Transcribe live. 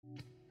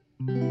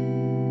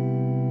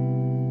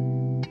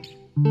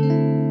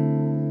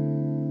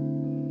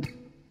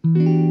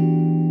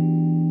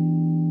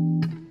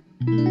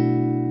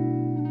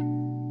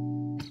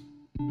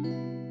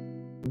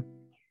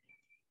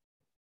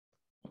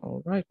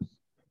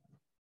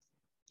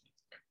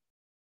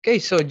Okay,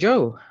 so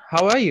Joe,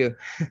 how are you?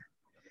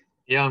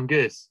 Yeah, I'm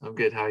good. I'm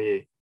good. How are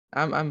you?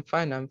 I'm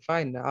fine. I'm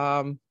fine.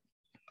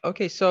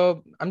 Okay,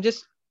 so I'm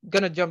just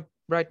gonna jump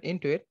right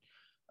into it.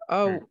 Hmm.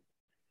 Oh,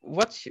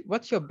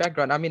 what's your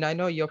background? I mean, I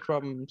know you're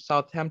from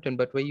Southampton,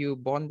 but were you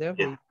born there?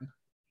 Yeah.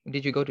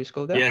 Did you go to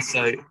school there? Yeah,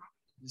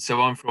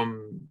 so I'm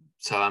from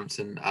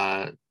Southampton,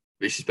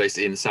 which is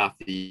basically in the south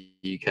of the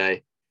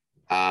UK.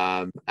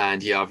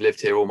 And yeah, I've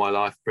lived here all my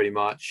life pretty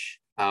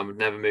much. I've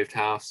never moved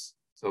house,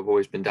 so I've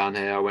always been down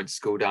here. I went to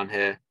school down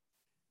here.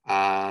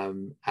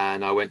 And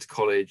I went to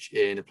college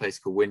in a place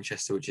called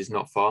Winchester, which is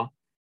not far.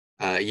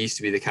 It used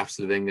to be the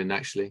capital of England,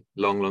 actually,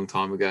 long, long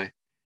time ago.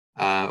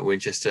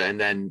 Winchester, and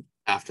then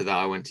after that,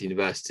 I went to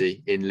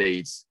university in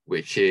Leeds,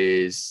 which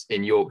is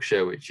in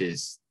Yorkshire, which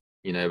is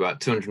about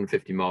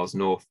 250 miles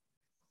north.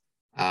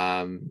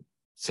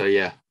 So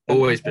yeah, And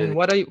always been and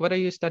what are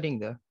you studying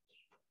there?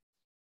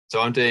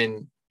 so I'm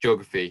doing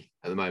geography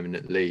at the moment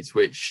at Leeds,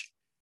 which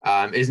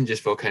isn't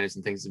just volcanoes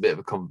and things. It's a bit of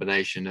a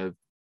combination of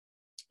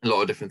a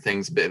lot of different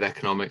things, a bit of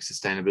economics,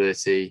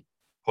 sustainability,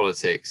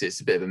 politics. It's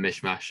a bit of a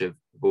mishmash of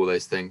all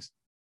those things.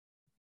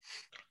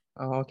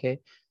 Oh, okay.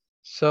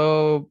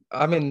 So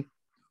I mean,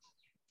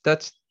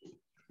 that's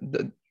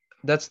th-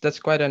 that's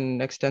quite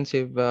an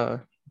extensive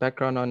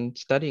background on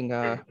studying.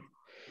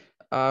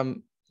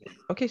 Um,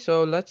 okay,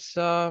 so let's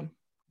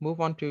move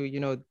on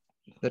to,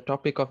 the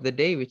topic of the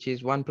day, which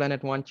is one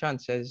planet, one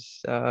chance.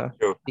 As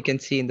Sure. you can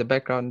see in the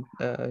background,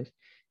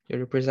 you're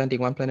representing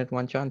one planet,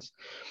 one chance.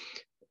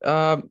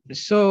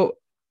 So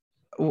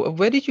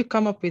where did you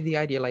come up with the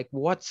idea? Like,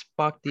 what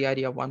sparked the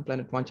idea of one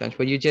planet, one chance?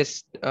 Were you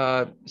just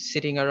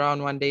sitting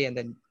around one day and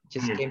then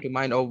just came to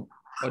mind, or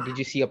did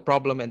you see a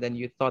problem and then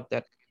you thought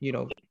that,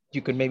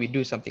 you could maybe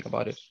do something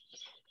about it?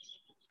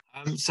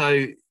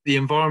 So the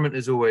environment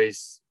has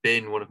always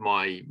been one of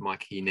my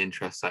keen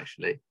interests,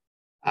 actually.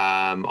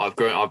 I've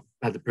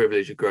had the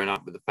privilege of growing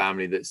up with a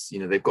family that's,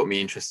 they've got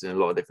me interested in a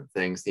lot of different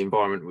things. The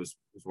environment was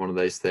one of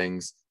those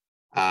things.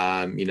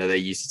 They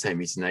used to take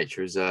me to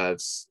nature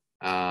reserves,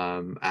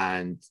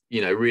 and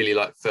really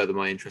like further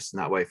my interest in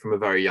that way from a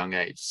very young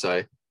age.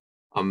 So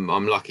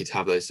I'm lucky to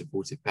have those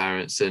supportive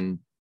parents, and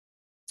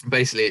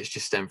basically it's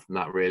just stemmed from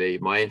that. Really,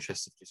 my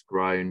interests have just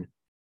grown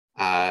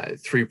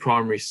through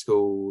primary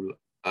school,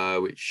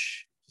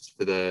 which just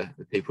for the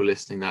people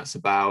listening, that's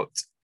about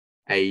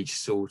age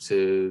sort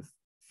of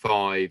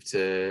 5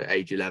 to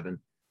age 11.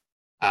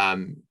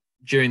 Um,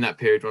 During that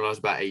period, when I was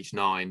about age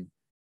 9,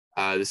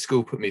 the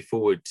school put me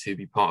forward to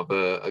be part of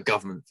a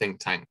government think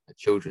tank, a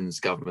children's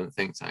government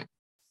think tank.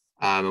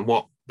 And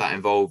what that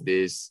involved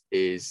is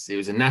it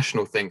was a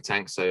national think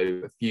tank.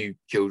 So a few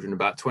children,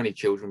 about 20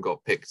 children,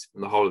 got picked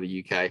from the whole of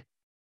the UK,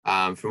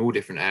 from all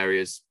different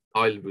areas.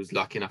 I was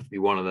lucky enough to be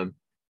one of them,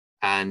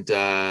 and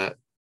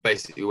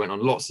basically we went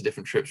on lots of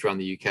different trips around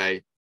the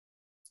UK.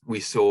 We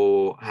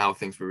saw how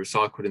things were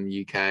recycled in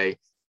the UK,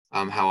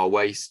 how our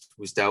waste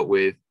was dealt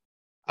with,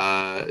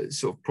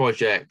 sort of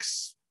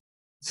projects,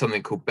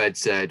 something called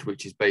BedZ,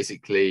 which is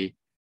basically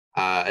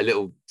a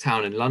little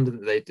town in London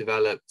that they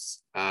developed,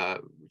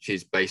 which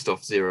is based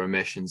off zero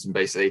emissions. And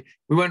basically,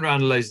 we went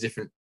around loads of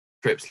different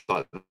trips,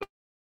 like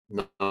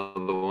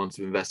another one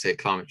to investigate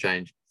climate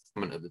change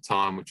at the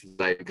time, which was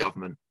Labour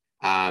government.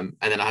 And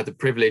then I had the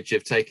privilege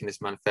of taking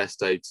this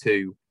manifesto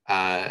to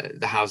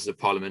the Houses of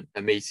Parliament,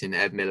 a meeting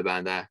Ed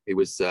Miliband there, who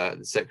was the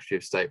Secretary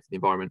of State for the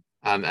Environment.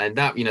 And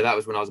that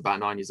was when I was about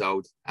 9 years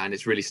old, and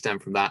it's really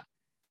stemmed from that.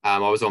 I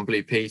was on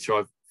Blue Peter.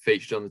 I've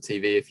featured on the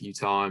TV a few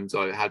times.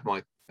 I had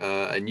my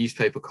a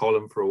newspaper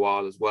column for a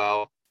while as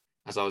well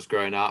as I was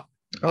growing up.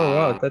 Oh,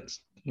 wow, Uh,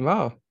 that's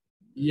wow.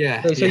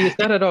 yeah, So you yeah,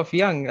 started off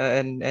young,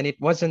 and it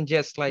wasn't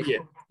just like, yeah.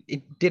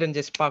 it didn't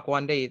just spark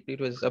one day. It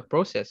was a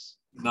process.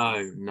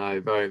 No, no,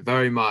 very,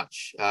 very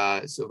much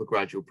sort of a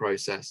gradual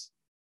process.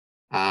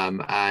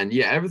 And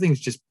yeah,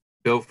 everything's just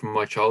built from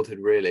my childhood,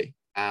 really.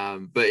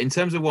 But in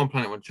terms of One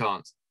Planet, One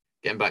Chance,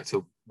 getting back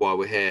to why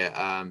we're here,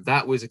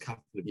 that was a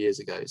couple of years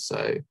ago.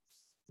 So,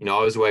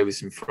 I was away with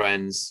some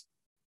friends,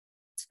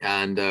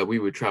 and we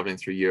were traveling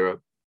through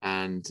Europe,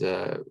 and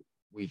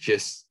we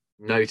just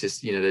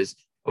noticed, there's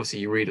obviously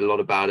you read a lot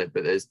about it,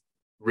 but there's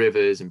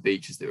rivers and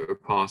beaches that were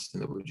passing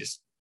that were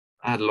just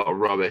had a lot of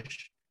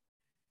rubbish.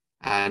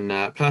 And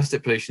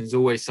plastic pollution is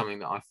always something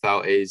that I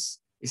felt is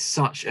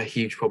such a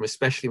huge problem,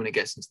 especially when it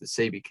gets into the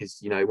sea,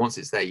 because once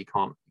it's there, you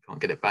can't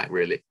get it back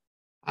really.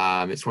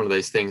 It's one of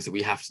those things that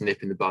we have to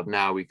nip in the bud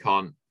now. We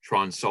can't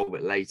try and solve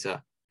it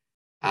later.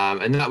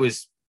 And that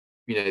was,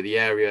 the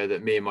area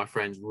that me and my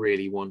friends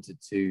really wanted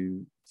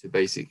to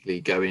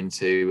basically go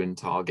into and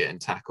target and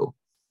tackle.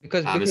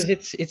 Because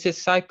it's a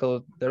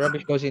cycle. The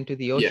rubbish goes into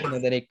the Yeah, ocean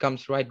and then it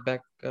comes right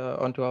back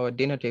onto our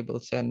dinner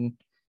tables, and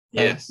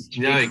yes,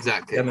 no, extremely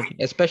exactly, damaging,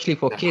 especially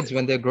for kids exactly.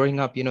 when they're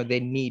growing up. They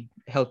need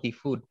healthy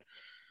food.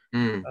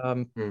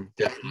 Um,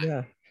 Definitely.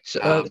 yeah. So,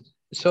 Um,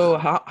 so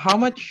how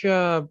much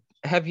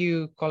have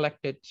you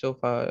collected so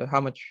far? How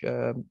much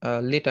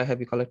litter have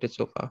you collected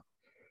so far?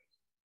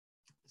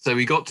 so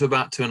we got to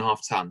about 2.5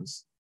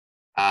 tons.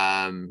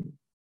 Um,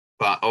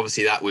 but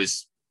obviously that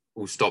was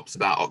all stopped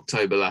about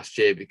October last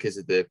year because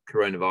of the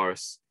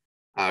coronavirus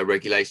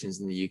regulations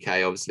in the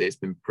UK. Obviously, it's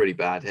been pretty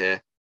bad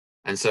here.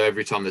 And so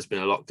every time there's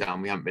been a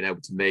lockdown, we haven't been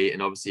able to meet.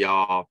 And obviously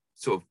our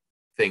sort of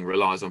thing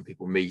relies on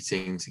people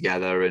meeting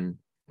together and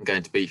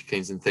going to beach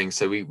cleans and things.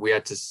 So we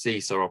had to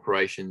cease our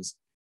operations,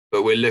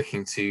 but we're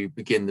looking to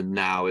begin them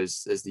now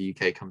as the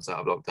UK comes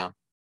out of lockdown.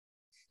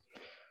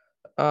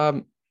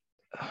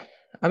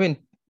 I mean,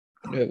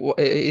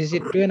 is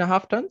it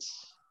 2.5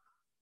 tons?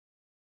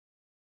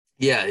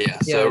 Yeah.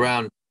 So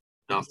around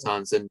 2.5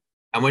 tons. And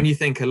when you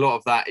think a lot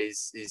of that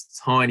is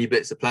tiny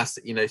bits of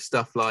plastic, you know,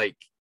 stuff like,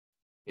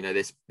 you know,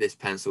 this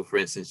pencil, for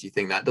instance, you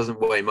think that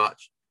doesn't weigh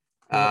much.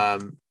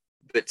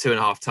 But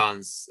 2.5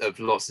 tons of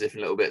lots of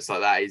different little bits like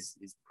that is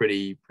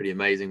pretty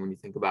amazing when you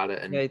think about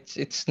it. And yeah,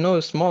 it's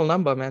no small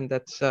number, man.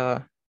 That's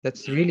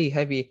really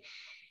heavy.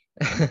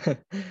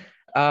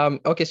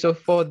 Okay, so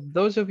for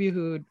those of you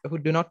who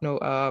do not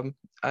know,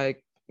 I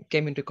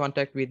came into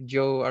contact with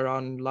Joe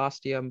around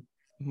last year,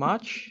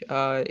 March.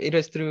 It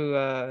was through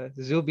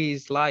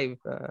Zubi's live.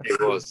 It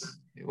was.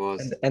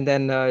 And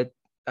then I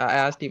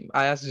asked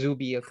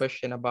Zubi a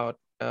question about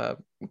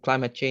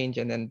climate change,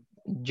 and then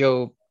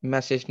Joe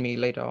messaged me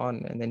later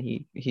on, and then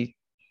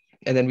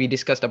and then we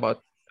discussed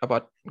about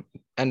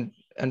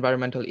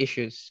environmental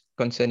issues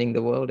concerning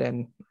the world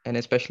and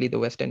especially the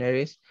Western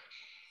areas,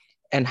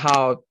 and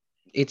how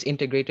it's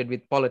integrated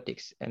with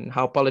politics, and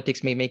how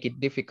politics may make it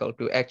difficult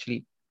to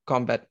actually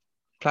combat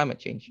climate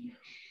change.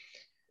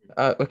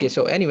 Okay,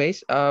 so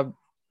anyways,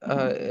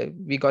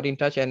 we got in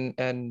touch,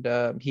 and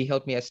he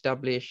helped me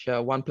establish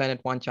One Planet,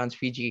 One Chance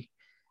Fiji.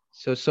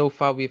 So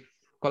far we've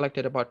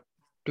collected about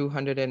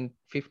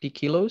 250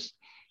 kilos.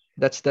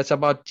 That's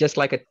about just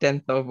like a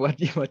tenth of what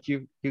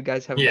you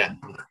guys have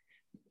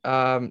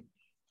done.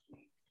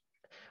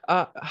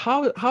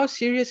 How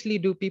seriously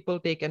do people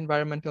take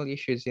environmental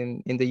issues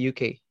in the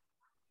UK?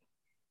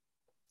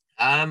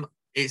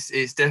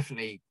 It's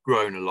definitely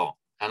grown a lot.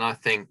 And I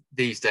think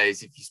these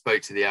days, if you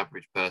spoke to the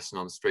average person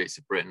on the streets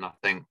of Britain, I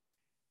think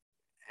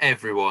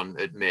everyone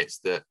admits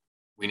that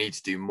we need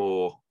to do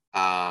more.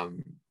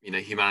 You know,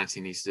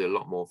 humanity needs to do a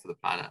lot more for the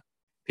planet.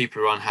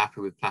 People are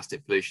unhappy with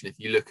plastic pollution. If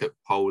you look at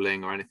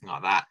polling or anything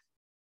like that,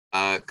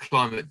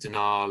 climate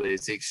denial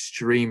is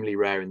extremely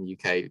rare in the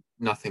UK.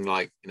 Nothing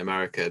like in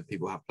America,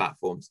 people have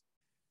platforms.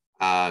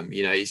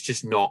 You know, it's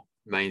just not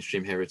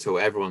mainstream here at all.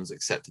 Everyone's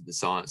accepted the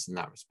science in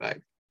that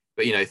respect.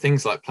 But, you know,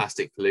 things like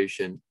plastic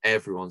pollution,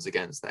 everyone's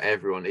against that.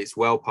 It's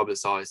well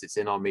publicized. It's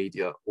in our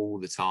media all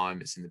the time.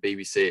 It's in the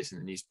BBC, it's in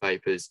the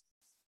newspapers.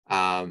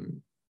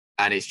 And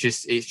it's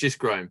just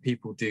growing.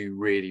 People do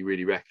really,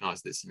 really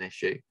recognize that it's an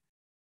issue.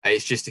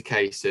 It's just a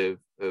case of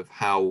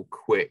how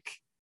quick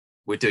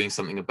we're doing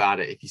something about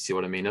it, if you see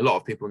what I mean. A lot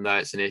of people know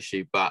it's an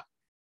issue, but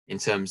in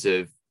terms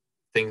of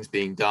things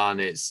being done,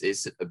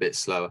 it's a bit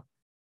slower.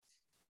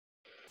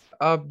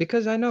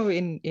 Because I know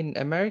in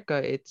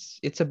America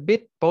it's a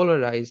bit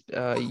polarized.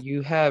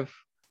 You have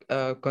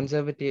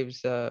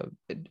conservatives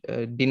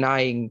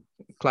denying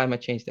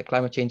climate change, that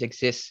climate change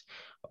exists,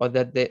 or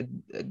that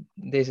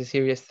there's a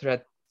serious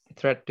threat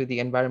to the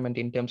environment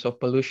in terms of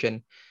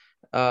pollution.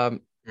 I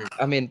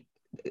mean,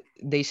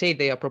 they say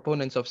they are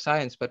proponents of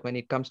science, but when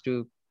it comes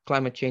to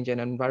climate change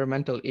and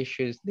environmental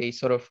issues, they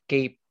sort of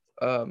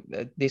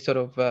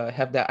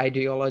have their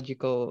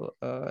ideological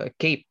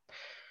cape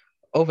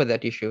over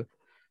that issue.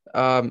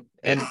 And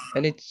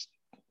it's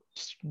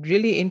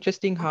really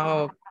interesting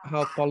how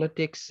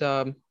politics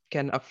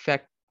can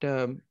affect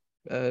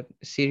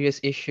serious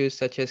issues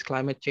such as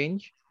climate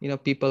change. You know,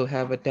 people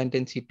have a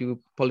tendency to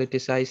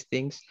politicize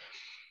things.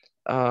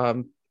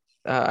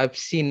 I've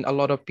seen a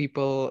lot of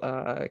people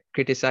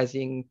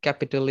criticizing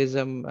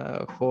capitalism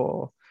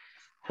for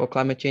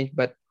climate change,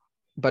 but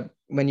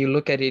when you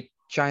look at it,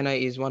 China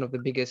is one of the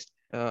biggest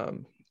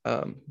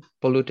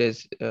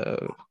polluters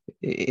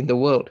in the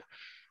world,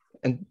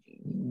 and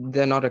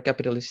they're not a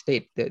capitalist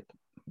state.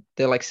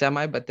 They're like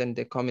semi, but then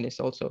they're communist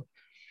also.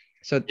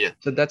 So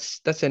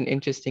that's an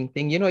interesting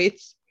thing. You know,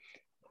 it's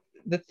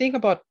the thing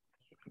about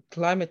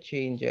climate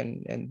change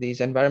and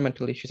these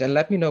environmental issues, and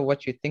let me know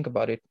what you think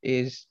about it,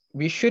 is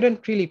we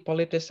shouldn't really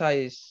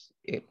politicize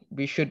it.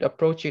 We should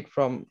approach it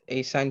from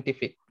a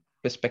scientific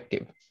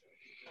perspective.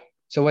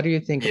 So what do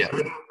you think about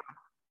it?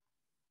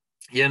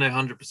 Yeah, no,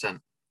 100%.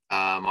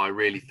 I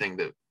really think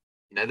that,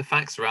 you know, the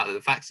facts are out there.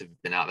 The facts have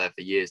been out there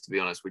for years, to be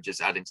honest. We're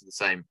just adding to the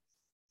same,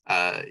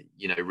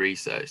 you know,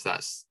 research.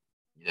 That's,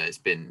 you know, it's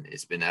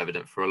been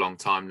evident for a long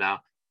time now.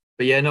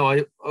 But yeah, no,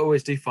 I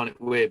always do find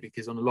it weird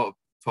because on a lot of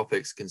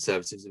topics,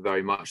 conservatives are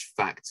very much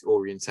fact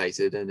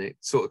orientated, and it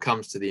sort of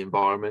comes to the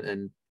environment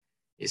and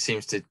it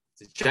seems to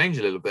change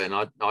a little bit. And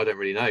I don't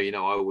really know, you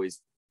know, I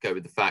always go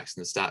with the facts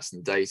and the stats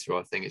and the data.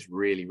 I think it's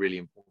really, really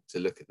important to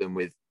look at them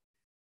with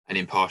an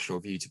impartial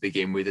view to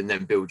begin with, and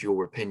then build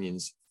your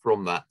opinions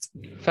from that.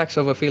 Facts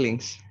over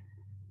feelings.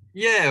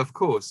 Yeah, of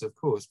course.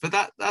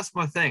 But that's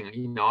my thing.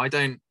 You know, I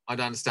don't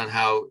understand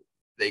how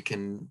they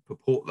can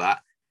purport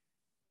that,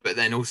 but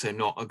then also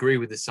not agree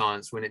with the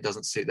science when it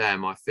doesn't suit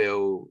them. I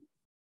feel,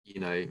 you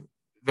know,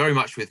 very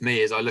much with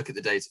me is I look at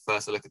the data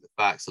first, I look at the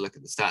facts, I look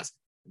at the stats,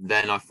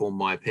 then I form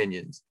my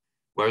opinions.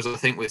 Whereas I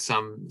think with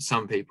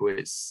some people,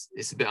 it's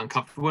a bit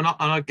uncomfortable, and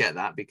I get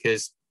that,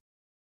 because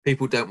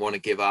people don't want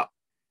to give up,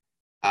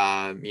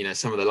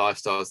 some of the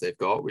lifestyles they've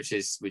got, which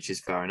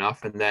is fair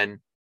enough. And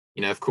then,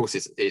 of course,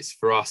 it's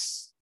for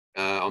us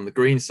on the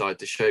green side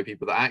to show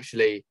people that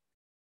actually,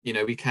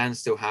 we can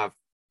still have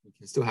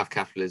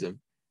capitalism,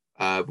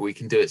 but we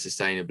can do it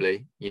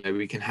sustainably.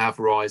 We can have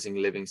rising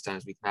living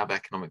standards, we can have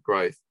economic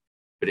growth,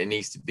 but it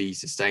needs to be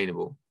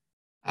sustainable.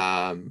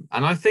 And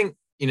I think,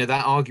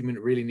 that argument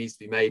really needs to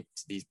be made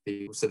to these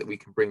people so that we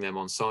can bring them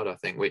on side, I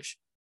think, which,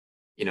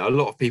 a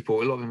lot of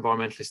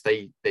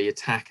environmentalists, they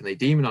attack and they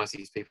demonize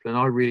these people. And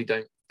I really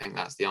don't think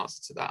that's the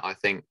answer to that. I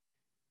think,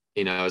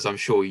 as I'm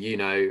sure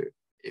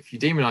if you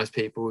demonize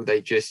people,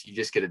 you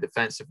just get a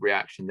defensive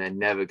reaction. They're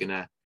never going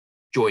to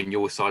join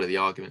your side of the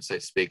argument, so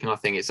to speak. And I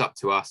think it's up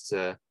to us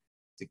to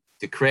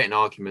create an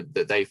argument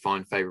that they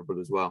find favorable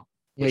as well.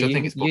 Yeah, which I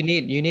think is you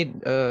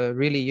need a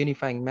really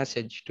unifying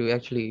message to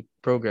actually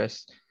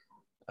progress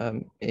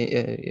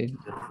in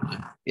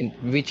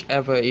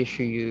whichever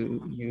issue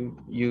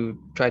you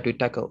try to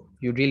tackle.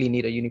 You really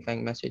need a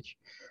unifying message.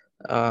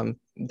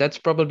 That's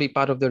probably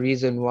part of the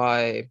reason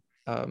why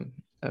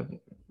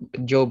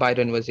Joe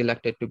Biden was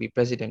elected to be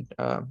president.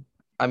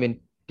 I mean,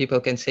 people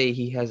can say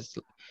he's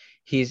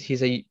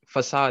a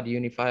facade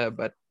unifier,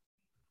 but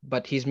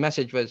his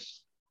message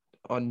was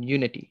on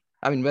unity.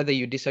 I mean, whether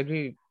you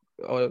disagree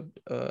or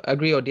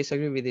agree or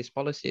disagree with his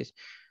policies,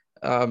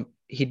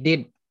 he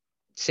did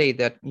say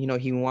that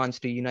he wants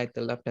to unite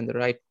the left and the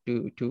right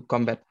to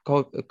combat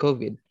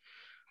COVID.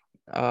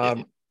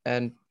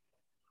 And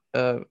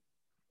I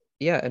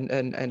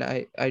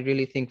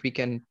really think we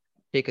can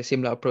take a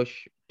similar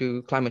approach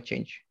to climate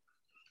change.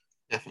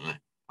 Definitely.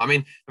 I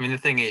mean, the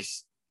thing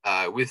is,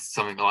 with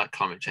something like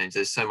climate change,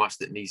 there's so much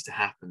that needs to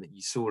happen that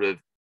it's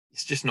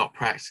just not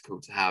practical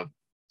to have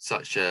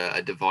such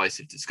a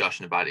divisive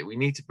discussion about it. We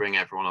need to bring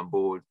everyone on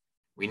board.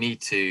 We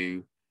need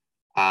to,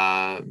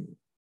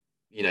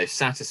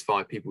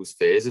 satisfy people's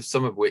fears, of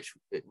some of which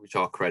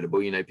are credible.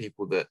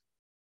 People that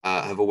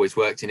have always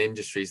worked in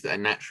industries that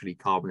are naturally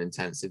carbon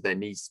intensive, there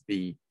needs to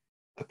be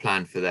a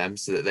plan for them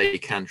so that they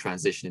can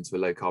transition into a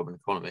low carbon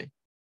economy.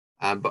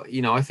 But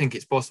I think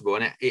it's possible,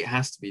 and it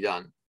has to be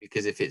done,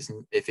 because if it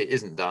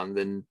isn't done,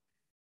 then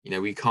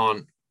we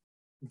can't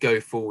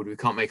go forward. We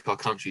can't make our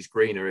countries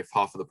greener if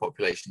half of the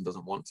population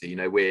doesn't want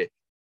to. We're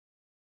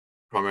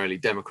primarily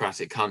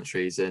democratic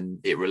countries, and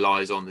it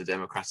relies on the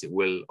democratic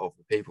will of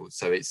the people.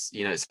 So it's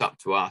up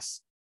to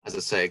us, as I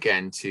say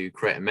again, to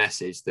create a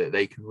message that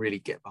they can really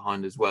get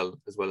behind as well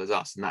as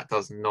us. And that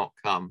does not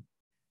come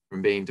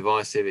from being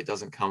divisive. It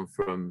doesn't come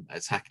from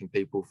attacking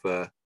people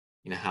for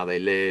how they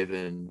live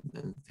and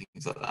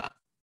things like that.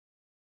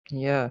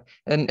 Yeah,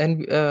 and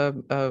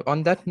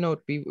on that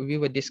note, we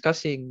were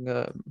discussing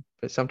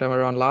sometime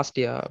around last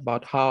year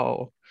about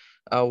how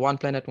One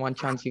Planet, One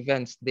Chance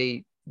events,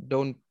 they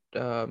don't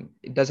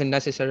it doesn't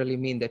necessarily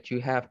mean that you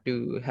have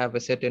to have a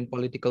certain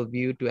political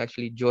view to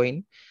actually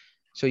join.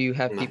 So you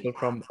have people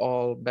from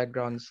all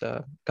backgrounds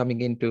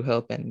coming in to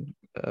help and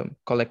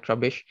collect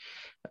rubbish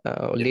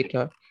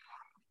later.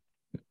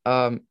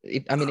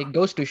 It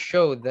goes to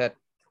show that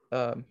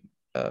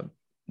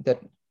that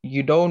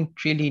you don't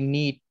really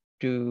need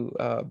to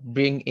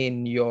bring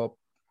in your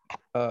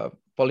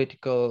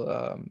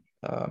political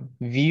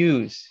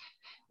views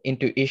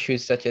into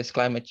issues such as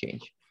climate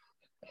change.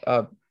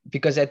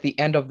 Because at the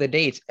end of the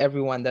day, it's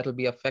everyone that will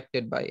be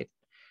affected by it.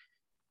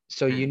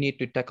 So you need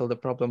to tackle the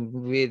problem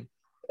with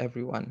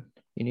everyone.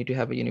 You need to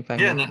have a unifying.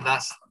 Yeah, and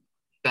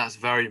that's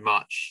very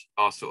much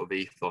our sort of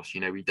ethos.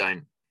 We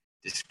don't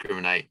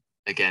discriminate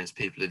against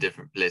people of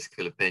different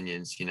political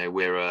opinions.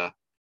 We're a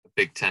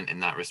big tent in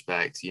that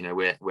respect.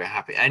 We're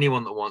happy.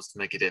 Anyone that wants to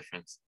make a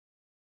difference.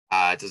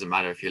 It doesn't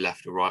matter if you're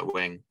left or right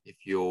wing. If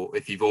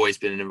you've always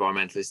been an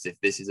environmentalist, if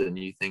this is a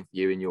new thing for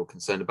you and you're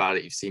concerned about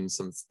it, you've seen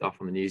some stuff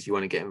on the news, you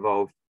want to get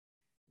involved.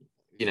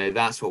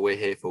 That's what we're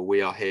here for.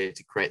 We are here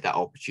to create that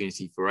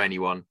opportunity for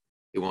anyone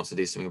who wants to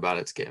do something about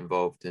it to get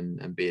involved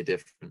and be a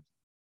difference.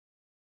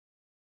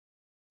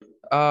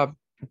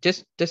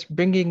 Just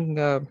bringing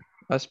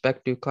us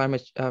back to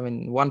climate.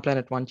 One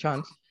Planet, One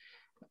Chance.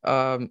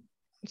 So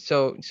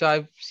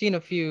I've seen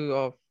a few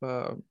of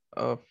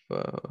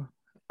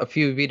a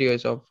few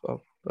videos of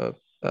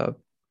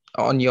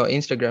on your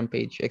Instagram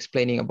page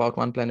explaining about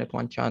One Planet,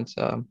 One Chance.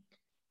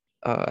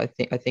 I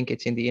think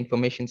it's in the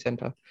information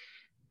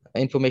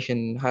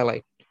information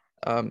highlight.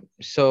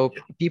 So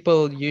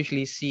people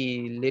usually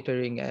see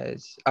littering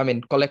as,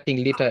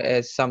 collecting litter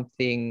as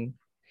something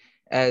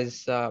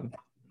as a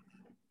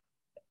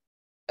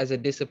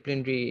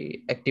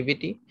disciplinary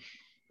activity.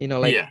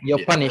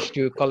 You're punished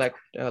to collect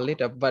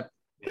litter. But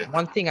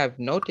one thing I've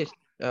noticed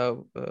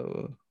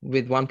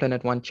with One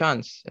Planet, One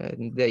Chance,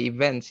 the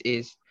events,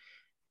 is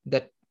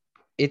that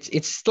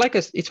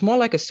it's more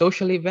like a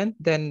social event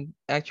than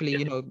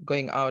actually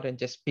going out and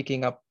just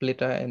picking up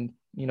litter, and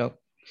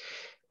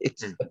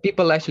it's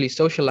people actually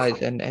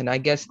socialize, and I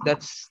guess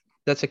that's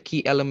a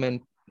key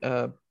element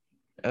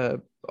uh,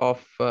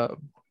 of uh,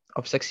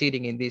 of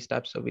succeeding in these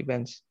types of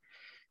events.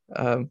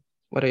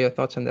 What are your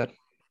thoughts on that?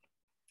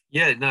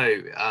 Yeah, no,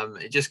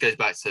 it just goes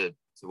back to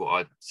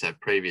what I said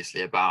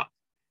previously about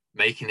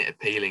making it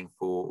appealing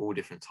for all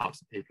different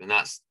types of people, and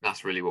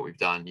that's really what we've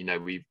done. You know,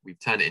 we've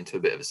turned it into a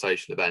bit of a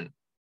social event,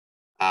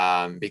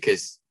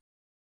 because,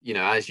 you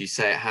know, as you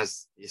say, it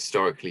has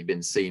historically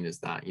been seen as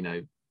that. You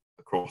know,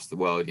 across the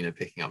world, you know,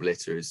 picking up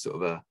litter is sort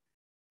of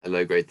a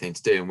low grade thing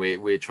to do, and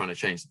we're trying to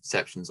change the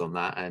perceptions on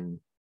that, and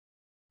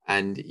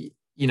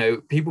you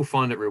know, people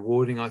find it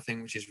rewarding, I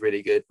think, which is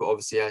really good. But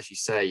obviously, as you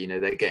say, you know,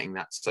 they're getting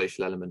that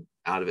social element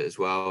out of it as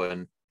well.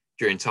 And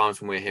during times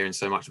when we're hearing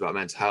so much about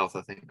mental health,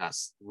 I think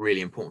that's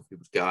really important for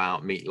people to go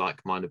out, meet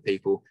like-minded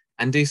people,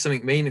 and do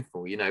something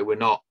meaningful. You know, we're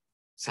not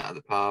sat at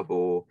the pub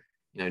or,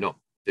 you know, not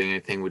doing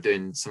anything. We're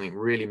doing something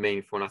really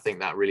meaningful, and I think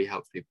that really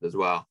helps people as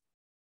well.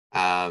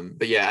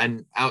 But yeah,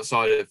 and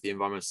outside of the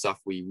environmental stuff,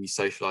 we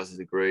socialize as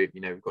a group.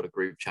 You know, we've got a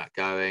group chat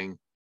going.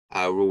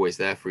 We're always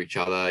there for each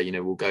other. You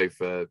know, we'll go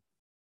for,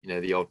 you know,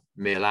 the odd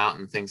meal out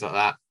and things like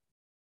that.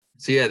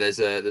 So yeah, there's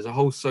a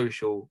whole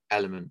social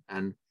element,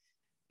 and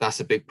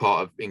that's a big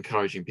part of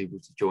encouraging people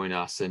to join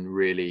us and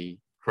really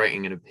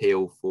creating an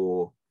appeal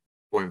for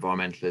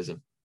environmentalism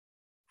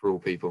for all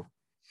people.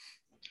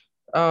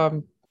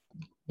 Um,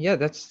 yeah,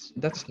 that's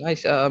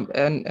nice.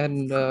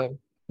 And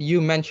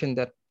you mentioned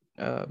that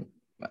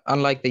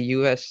unlike the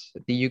US,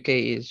 the UK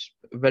is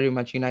very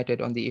much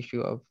united on the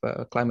issue of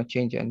climate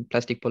change and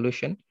plastic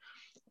pollution.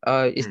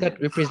 Is Hmm.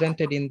 that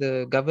represented in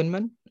the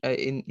government,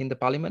 in the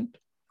parliament?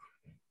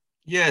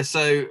 Yeah,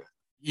 so,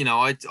 you know,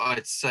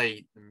 I'd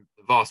say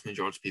the vast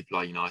majority of people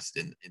are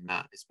united in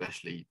that,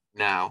 especially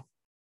now.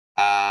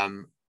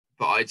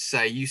 But I'd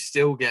say you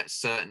still get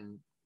certain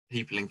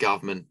people in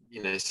government.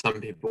 You know,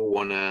 some people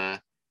want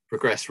to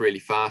progress really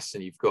fast,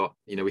 and you've got,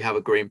 you know, we have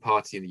a Green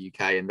Party in the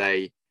UK, and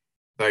they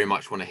very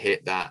much want to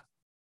hit that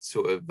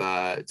sort of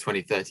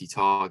 2030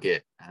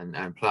 target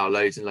and plow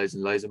loads and loads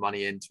and loads of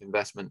money into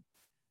investment.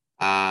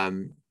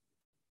 Um,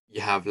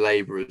 you have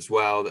Labour as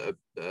well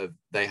that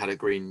they had a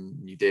Green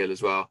New Deal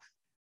as well.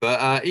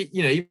 But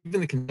you know,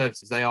 even the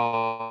Conservatives, they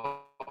are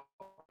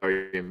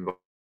very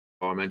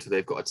environmental.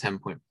 They've got a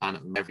 10-point plan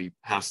at every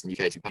house in the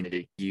UK to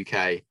be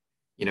UK.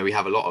 You know, we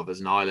have a lot of, as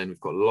an island, we've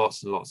got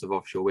lots and lots of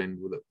offshore wind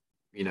that,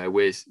 you know,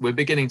 we're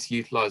beginning to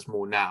utilise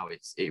more now.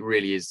 It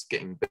really is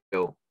getting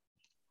built.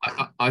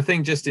 I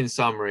think, just in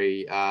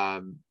summary,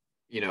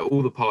 you know,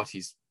 all the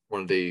parties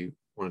want to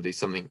do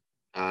something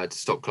to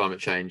stop climate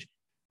change,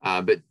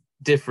 but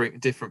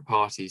different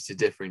parties to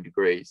differing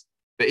degrees.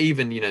 But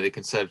even, you know, the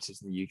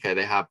Conservatives in the UK,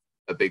 they have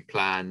a big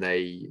plan.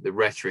 The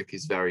rhetoric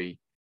is very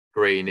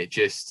green. It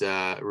just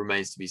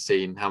remains to be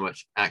seen how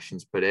much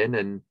action's put in,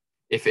 and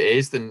if it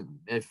is, then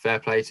fair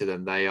play to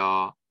them.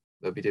 They'll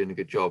be doing a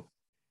good job.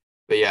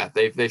 But yeah,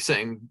 they've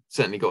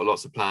certainly got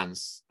lots of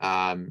plans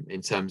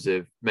in terms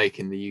of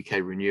making the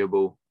UK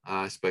renewable.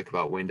 I spoke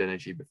about wind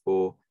energy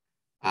before,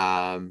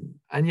 and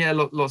yeah,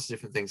 lots of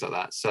different things like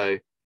that. So,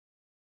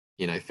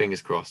 you know,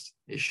 fingers crossed.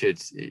 It should,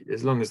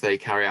 as long as they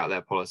carry out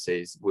their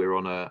policies, we're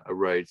on a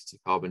road to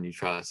carbon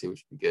neutrality,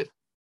 which would be good.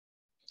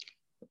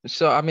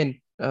 So, I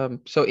mean,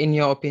 so in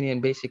your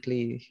opinion,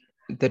 basically,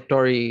 the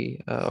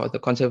Tory or the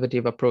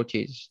conservative approach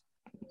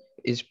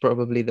is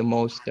probably the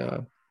most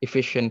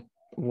efficient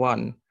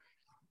one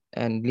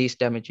and least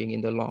damaging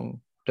in the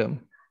long term.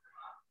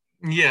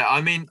 Yeah,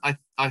 I mean,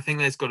 I think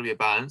there's got to be a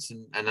balance,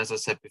 and as I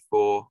said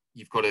before,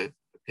 you've got to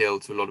appeal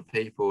to a lot of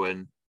people,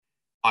 and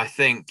I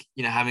think,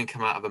 you know, having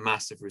come out of a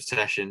massive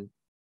recession,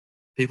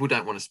 people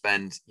don't want to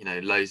spend, you know,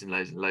 loads and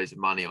loads and loads of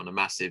money on a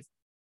massive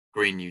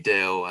Green New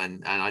Deal,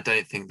 and I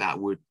don't think that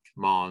would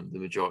command the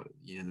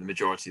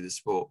majority of the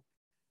support,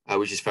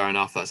 which is fair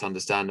enough. That's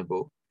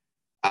understandable.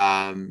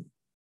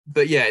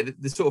 But yeah,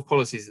 the sort of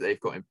policies that they've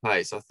got in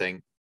place, I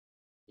think,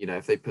 you know,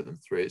 if they put them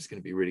through, it's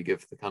going to be really good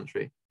for the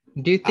country.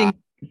 Do you Uh, think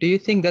do you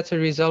think that's a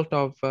result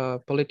of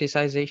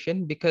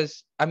politicization?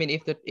 Because I mean,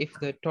 if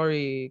the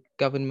Tory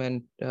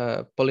government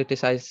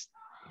politicized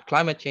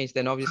climate change,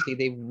 then obviously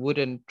they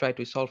wouldn't try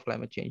to solve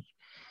climate change.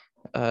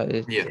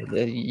 yeah.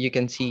 You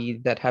can see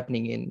that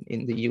happening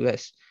in the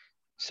US.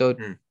 So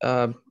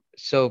Mm,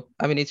 so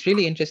I mean, it's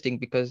really interesting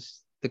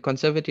because the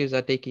conservatives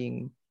are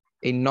taking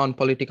a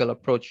non-political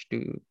approach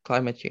to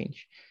climate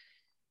change.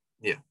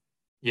 yeah.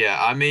 Yeah.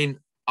 I mean,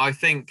 I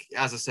think,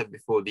 as I said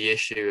before, the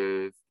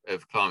issue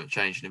of climate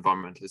change and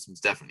environmentalism has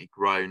definitely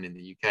grown in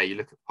the UK. You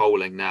look at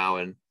polling now,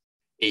 and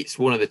it's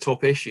one of the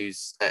top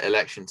issues at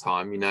election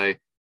time. You know,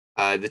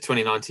 the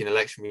 2019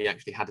 election, we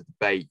actually had a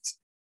debate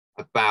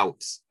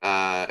about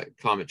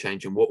climate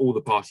change and what all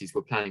the parties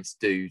were planning to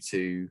do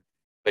to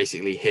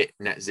basically hit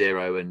net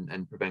zero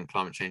and prevent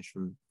climate change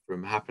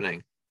from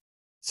happening.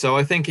 So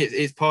I think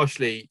it's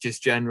partially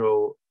just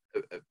general,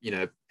 you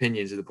know,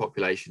 opinions of the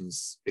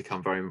populations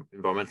become very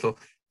environmental.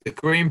 The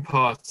Green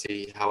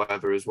Party,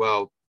 however, as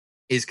well,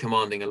 is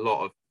commanding a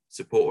lot of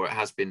support, or it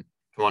has been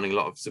commanding a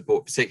lot of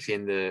support,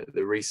 particularly in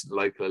the recent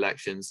local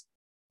elections.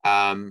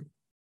 Um,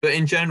 but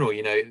in general,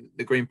 you know,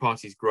 the Green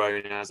Party's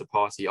grown as a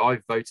party.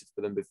 I've voted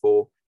for them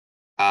before.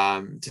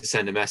 to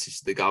send a message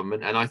to the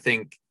government. And I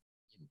think,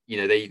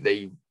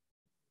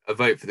 a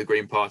vote for the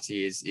Green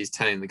Party is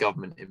telling the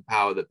government in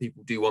power that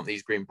people do want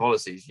these green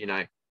policies.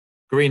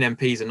 Green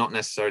MPs are not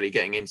necessarily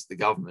getting into the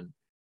government,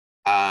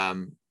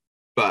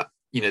 but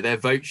their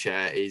vote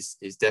share is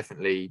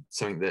definitely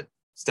something that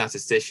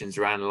statisticians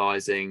are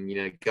analysing.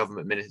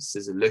 Government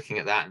ministers are looking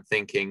at that and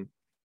thinking,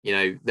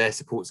 their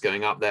support's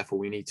going up, therefore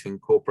we need to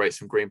incorporate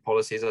some green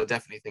policies. I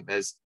definitely think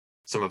there's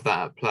some of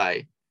that at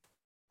play.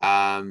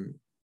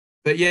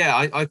 But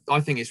yeah, I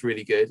think it's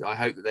really good. I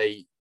hope that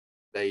they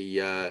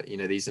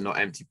these are not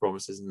empty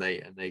promises and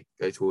they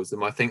go towards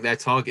them. I think their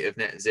target of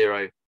net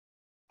zero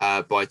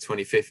by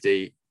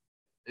 2050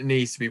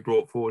 needs to be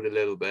brought forward a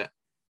little bit,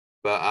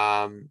 but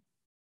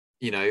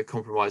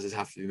compromises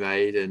have to be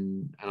made,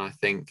 and I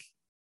think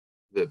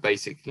that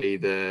basically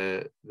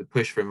the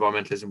push for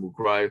environmentalism will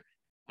grow,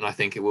 and I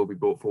think it will be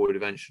brought forward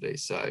eventually.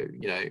 So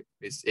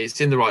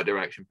it's in the right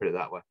direction, put it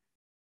that way.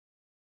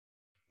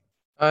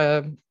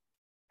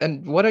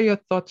 And what are your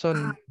thoughts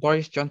on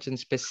Boris Johnson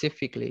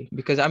specifically?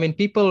 Because I mean,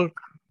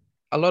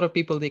 a lot of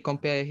people, they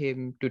compare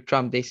him to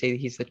Trump. They say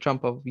he's the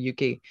Trump of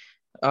UK.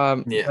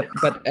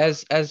 But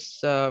as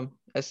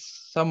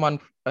someone,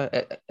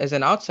 as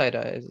an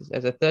outsider,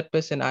 as a third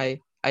person, I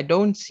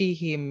don't see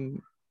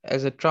him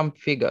as a Trump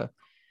figure,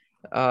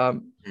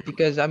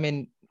 because I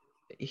mean,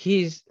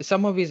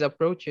 some of his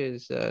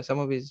approaches, some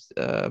of his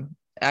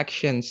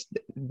actions,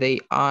 they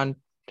aren't.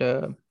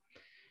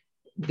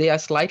 They are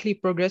slightly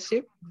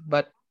progressive,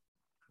 but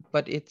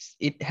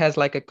it has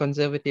like a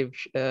conservative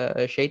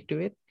shade to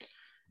it.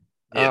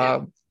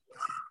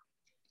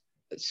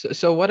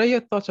 So what are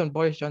your thoughts on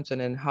Boris Johnson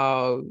and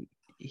how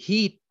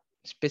he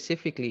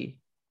specifically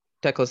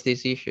tackles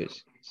these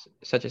issues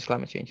such as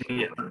climate change?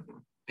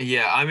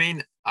 I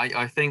mean,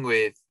 I think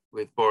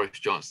with Boris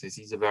Johnson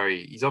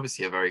he's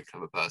obviously a very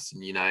clever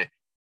person. In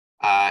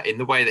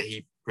the way that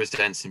he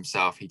presents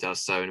himself, he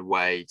does so in a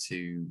way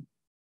to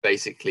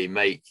basically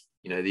make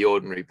the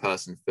ordinary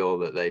person feel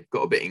that they've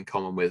got a bit in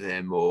common with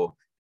him, or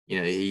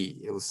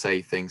he'll say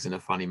things in a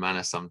funny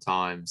manner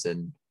sometimes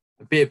and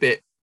be a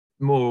bit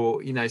more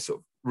sort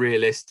of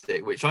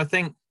realistic, which I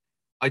think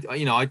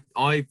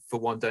I for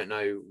one don't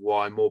know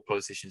why more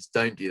politicians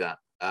don't do that,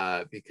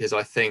 because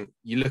I think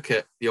you look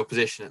at the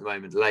opposition at the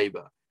moment,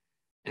 Labour,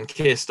 and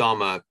Keir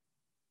Starmer,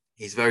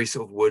 he's very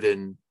sort of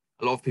wooden,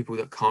 a lot of people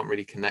that can't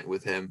really connect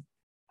with him,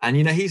 and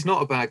he's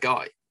not a bad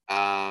guy.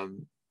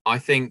 I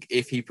think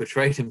if he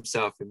portrayed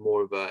himself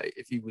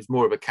if he was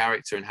more of a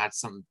character and had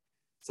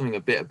something a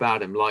bit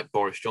about him like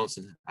Boris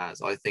Johnson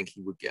has, I think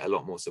he would get a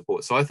lot more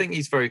support. So I think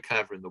he's very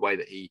clever in the way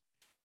that he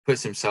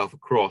puts himself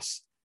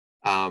across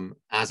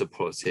as a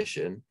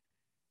politician.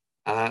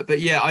 But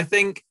yeah, I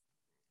think,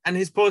 and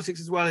his politics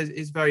as well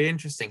is very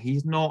interesting.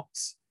 He's not,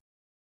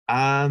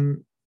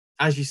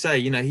 as you say,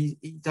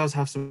 he does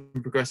have some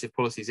progressive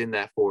policies in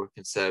there for a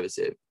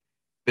conservative,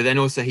 but then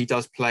also he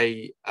does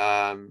play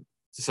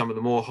to some of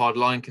the more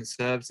hardline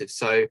conservatives.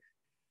 So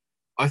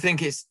I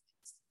think it's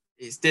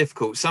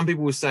difficult. Some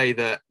people will say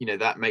that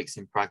that makes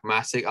him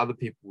pragmatic. Other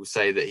people will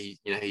say that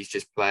he's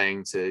just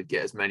playing to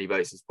get as many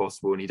votes as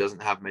possible and he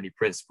doesn't have many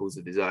principles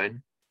of his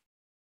own.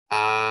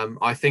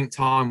 I think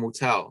time will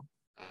tell.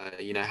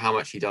 How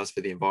much he does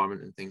for the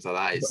environment and things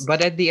like that.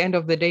 But at the end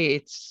of the day,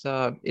 it's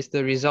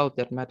the result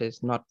that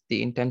matters, not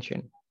the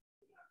intention.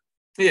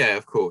 Yeah,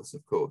 of course.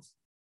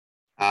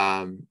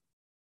 But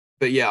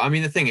yeah, I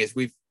mean, the thing is,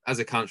 as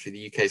a country,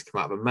 the UK's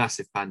come out of a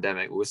massive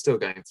pandemic. We're still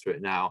going through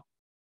it now.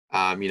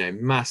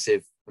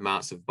 Massive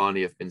amounts of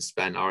money have been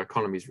spent. Our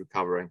economy's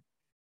recovering.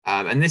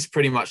 And this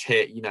pretty much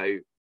hit,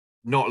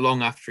 not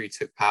long after he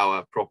took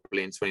power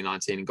properly in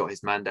 2019 and got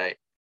his mandate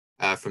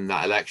from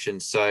that election.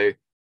 So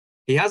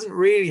he hasn't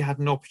really had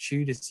an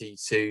opportunity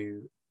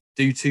to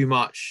do too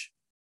much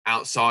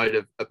outside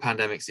of a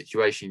pandemic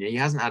situation. He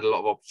hasn't had a lot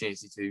of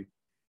opportunity to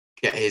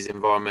get his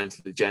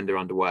environmental agenda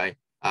underway.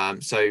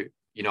 So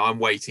I'm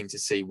waiting to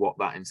see what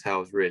that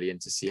entails really,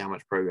 and to see how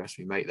much progress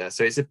we make there.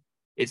 So it's a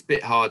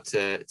bit hard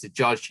to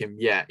judge him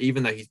yet,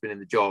 even though he's been in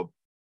the job,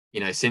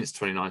 since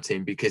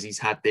 2019, because he's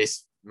had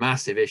this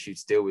massive issue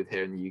to deal with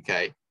here in the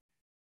UK.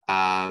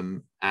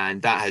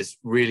 And that has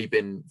really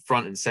been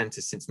front and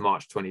center since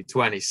March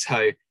 2020.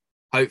 So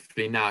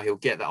hopefully now he'll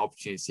get that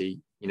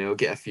opportunity, he'll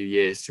get a few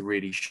years to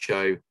really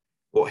show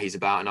what he's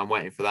about. And I'm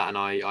waiting for that. And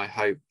I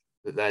hope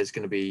that there's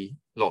going to be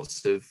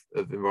lots of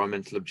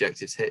environmental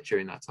objectives hit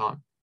during that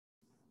time.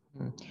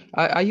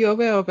 Are you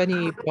aware of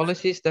any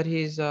policies that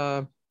he's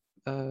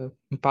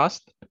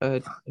passed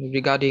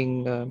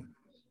regarding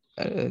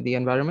the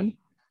environment?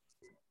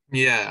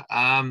 Yeah.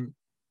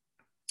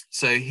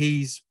 So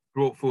he's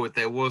brought forward,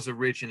 there was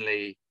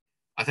originally,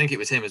 I think it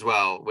was him as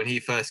well, when he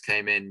first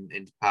came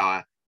into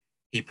power,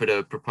 he put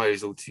a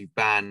proposal to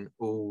ban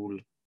all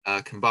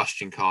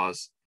combustion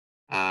cars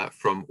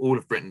from all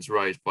of Britain's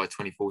roads by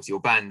 2040, or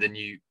ban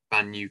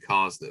new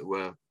cars that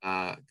were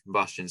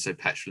combustion, so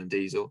petrol and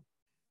diesel,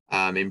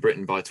 in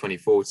Britain by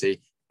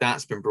 2040.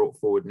 That's been brought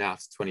forward now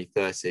to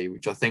 2030,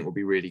 which I think will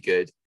be really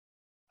good,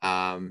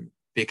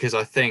 because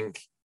I think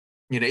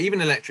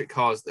even electric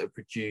cars that are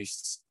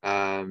produced,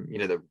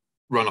 that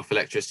run off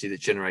electricity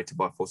that's generated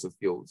by fossil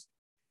fuels,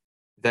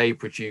 they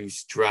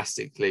produce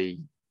drastically,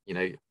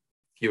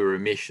 fewer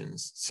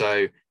emissions.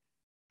 So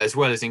as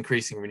well as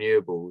increasing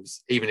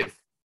renewables, even if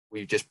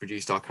we've just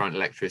produced our current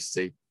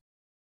electricity,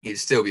 it'd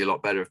still be a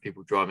lot better if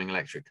people driving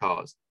electric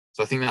cars.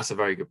 So I think that's a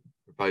very good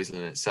proposal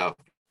in itself.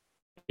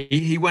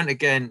 He went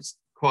against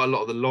quite a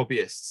lot of the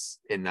lobbyists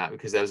in that,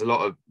 because there was a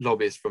lot of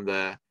lobbyists from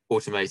the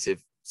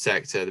automotive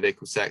sector, the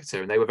vehicle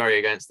sector, and they were very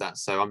against that.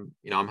 So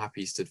I'm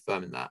happy he stood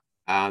firm in that.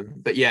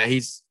 But yeah,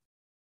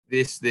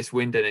 this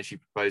wind energy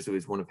proposal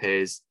is one of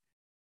his,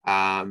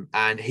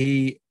 and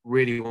he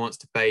really wants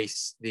to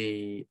base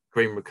the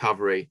green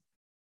recovery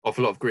off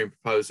a lot of green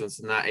proposals,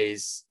 and that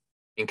is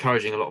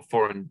encouraging a lot of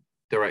foreign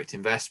direct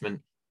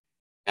investment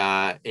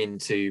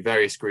into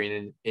various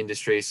green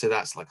industries. So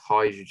that's like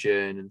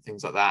hydrogen and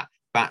things like that,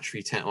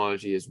 battery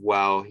technology as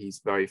well.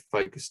 He's very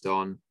focused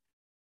on,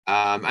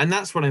 and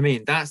that's what I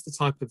mean. That's the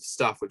type of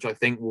stuff which I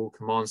think will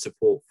command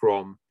support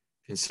from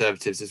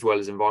conservatives as well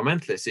as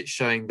environmentalists. It's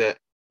showing that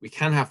we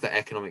can have that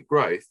economic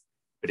growth,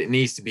 but it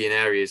needs to be in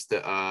areas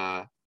that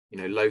are,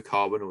 low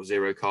carbon or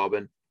zero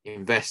carbon,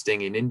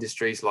 investing in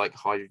industries like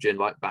hydrogen,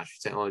 like battery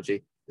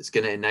technology, that's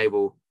going to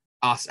enable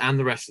us and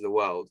the rest of the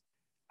world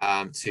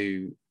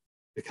to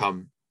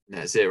become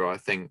net zero. I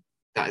think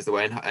that is the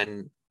way,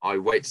 and I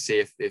wait to see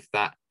if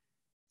that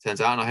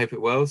turns out, and I hope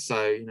it will.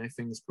 So,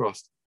 fingers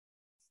crossed.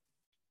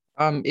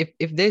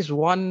 If there's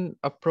one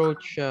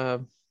approach that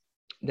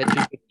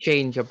you could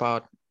change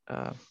about,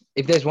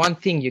 if there's one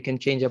thing you can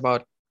change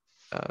about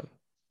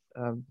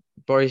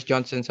Boris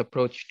Johnson's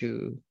approach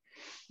to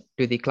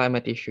the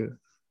climate issue,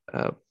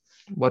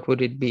 what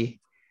would it be?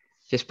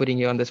 Just putting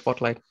you on the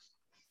spotlight.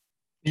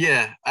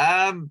 Yeah,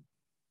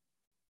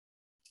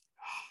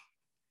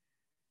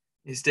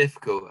 it's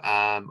difficult.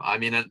 I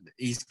mean,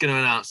 he's going to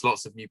announce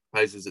lots of new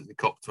proposals at the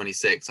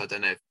COP26. I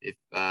don't know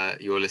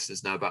if your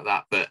listeners know about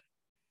that, but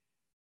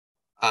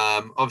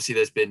obviously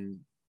there's been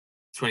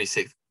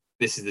 26th.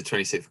 This is the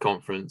 26th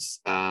conference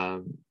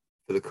for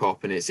the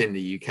COP, and it's in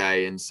the UK,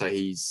 and so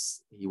he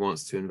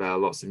wants to unveil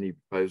lots of new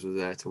proposals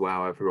there to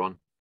wow everyone.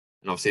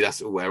 And obviously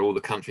that's where all the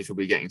countries will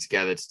be getting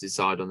together to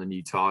decide on the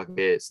new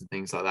targets and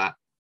things like that.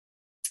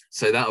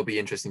 So that'll be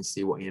interesting to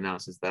see what he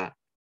announces there.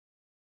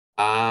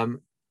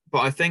 But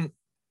I think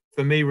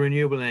for me,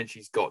 renewable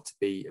energy's got to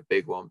be a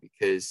big one,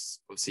 because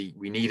obviously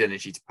we need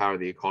energy to power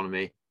the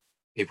economy.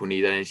 People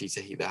need energy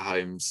to heat their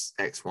homes,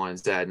 X, Y, and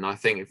Z. And I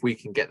think if we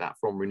can get that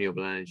from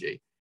renewable energy,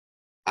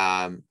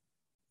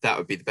 that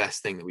would be the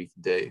best thing that we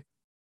can do.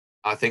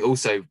 I think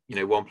also,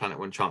 One Planet,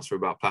 One Chance are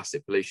about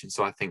plastic pollution.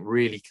 So I think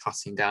really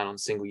cutting down on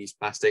single-use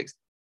plastics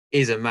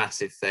is a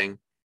massive thing.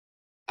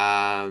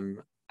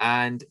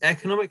 And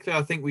economically,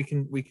 I think we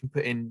can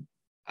put in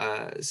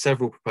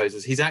several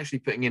proposals. He's actually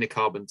putting in a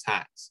carbon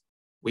tax.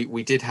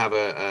 We did have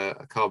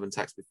a carbon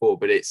tax before,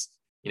 but it's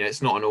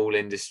not on all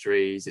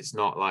industries. It's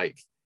not like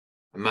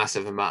a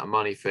massive amount of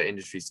money for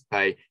industries to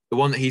pay. The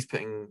one that he's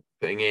putting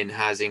in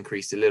has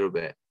increased a little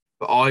bit,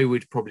 but I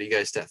would probably go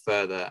a step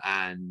further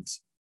and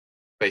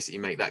basically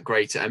make that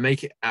greater and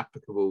make it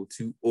applicable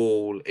to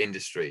all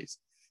industries,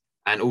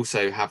 and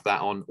also have that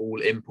on all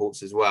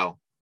imports as well.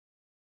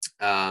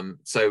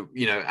 So,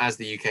 as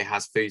the UK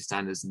has food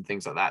standards and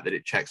things like that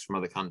it checks from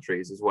other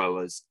countries, as well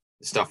as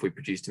the stuff we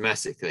produce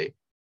domestically,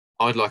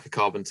 I'd like a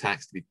carbon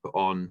tax to be put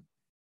on,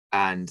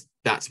 and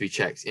that to be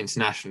checked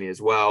internationally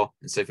as well.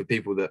 And so for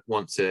people that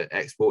want to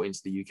export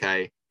into the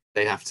UK,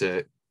 they have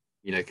to,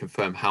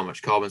 confirm how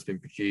much carbon's been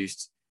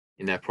produced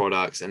in their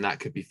products, and that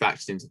could be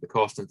factored into the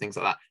cost and things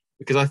like that.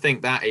 Because I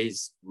think that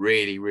is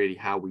really, really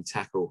how we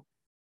tackle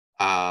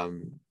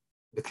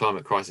the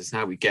climate crisis, and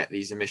how we get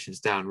these emissions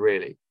down,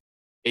 really,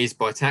 is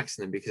by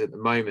taxing them. Because at the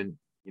moment,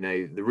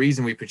 the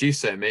reason we produce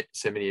so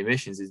many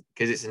emissions is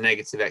because it's a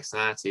negative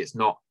externality. It's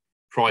not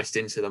priced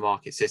into the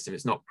market system.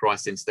 It's not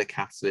priced into the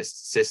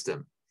capitalist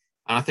system.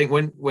 And I think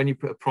when you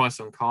put a price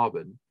on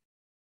carbon,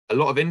 a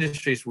lot of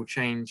industries will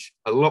change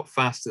a lot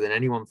faster than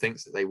anyone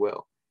thinks that they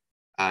will.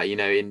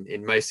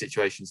 In most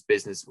situations,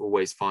 business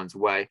always finds a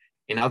way.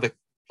 In other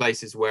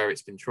places where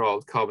it's been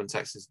trialled, carbon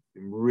tax has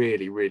been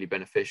really, really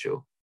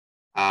beneficial.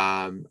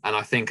 And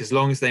I think as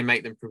long as they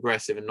make them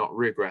progressive and not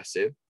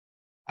regressive,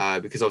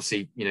 because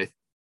obviously,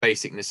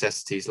 basic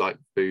necessities like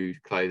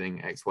food,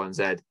 clothing, X, Y, and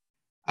Z,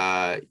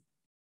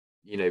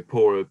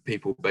 poorer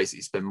people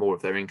basically spend more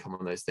of their income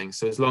on those things.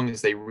 So as long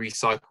as they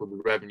recycle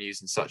the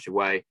revenues in such a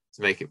way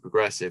to make it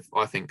progressive,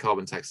 I think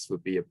carbon taxes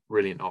would be a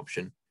brilliant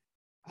option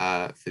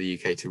for the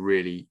UK to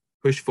really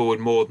push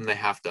forward more than they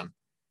have done.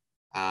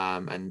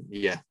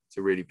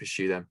 To really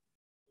pursue them.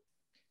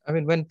 I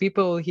mean, when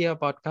people hear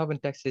about carbon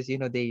taxes,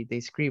 they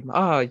scream,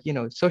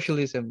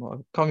 socialism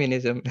or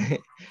communism,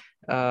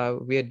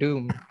 we're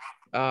doomed.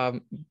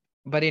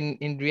 But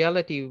in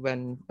reality,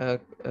 when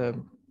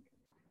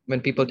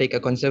people take a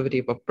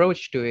conservative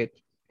approach to it,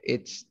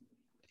 it's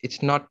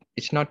not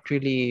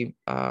really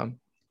a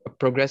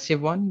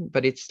progressive one,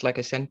 but it's like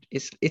it's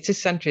a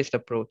centrist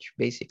approach,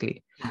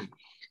 basically.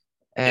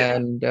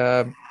 And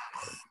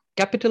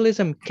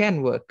capitalism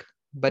can work,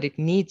 but it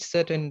needs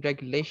certain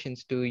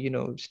regulations to,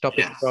 stop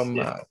it Yes, from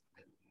yeah,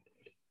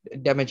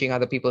 damaging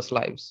other people's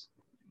lives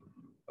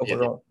yeah,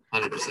 overall.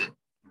 100%.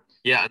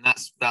 Yeah, and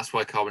that's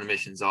why carbon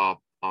emissions are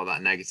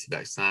that negative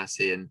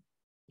externality. And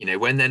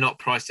when they're not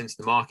priced into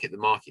the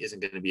market isn't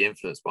going to be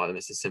influenced by them.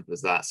 It's as simple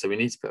as that. So we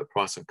need to put a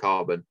price on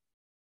carbon.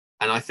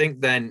 And I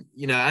think then,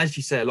 as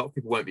you say, a lot of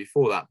people won't be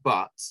for that.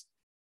 But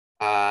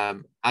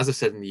as I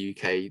said, in the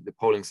UK, the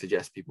polling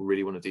suggests people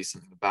really want to do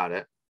something about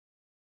it.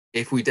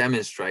 If we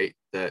demonstrate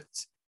that,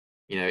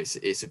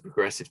 it's a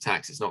progressive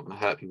tax, it's not going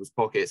to hurt people's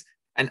pockets.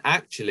 And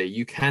actually,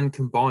 you can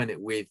combine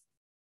it with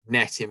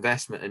net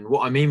investment. And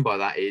what I mean by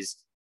that is,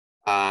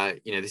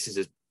 this is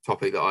a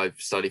topic that I've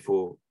studied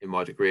for in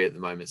my degree at the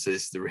moment. So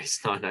this is the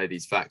reason I know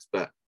these facts.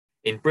 But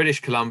in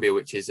British Columbia,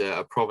 which is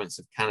a province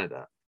of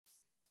Canada,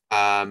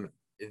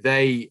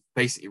 they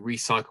basically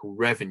recycle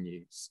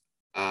revenues.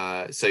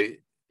 So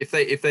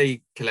if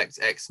they collect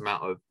X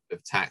amount of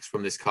tax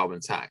from this carbon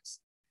tax,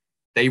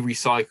 they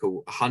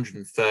recycle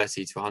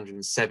 130 to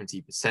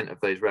 170% of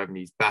those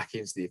revenues back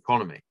into the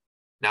economy.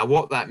 Now,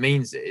 what that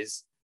means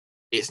is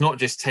it's not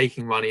just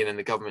taking money and then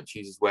the government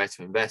chooses where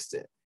to invest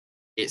it.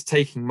 It's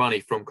taking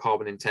money from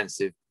carbon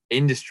intensive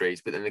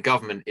industries, but then the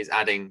government is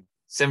adding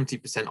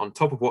 70% on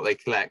top of what they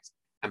collect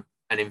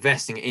and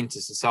investing it into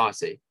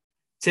society.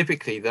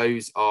 Typically,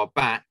 those are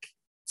back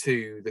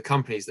to the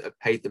companies that have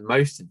paid the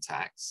most in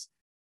tax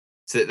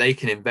so that they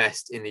can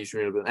invest in these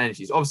renewable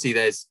energies. Obviously,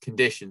 there's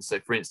conditions. So,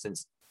 for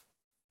instance,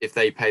 if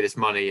they pay this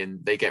money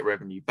and they get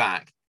revenue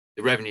back,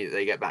 the revenue that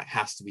they get back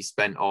has to be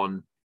spent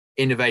on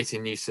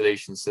innovating new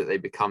solutions so that they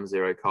become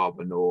zero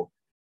carbon, or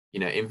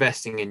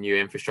investing in new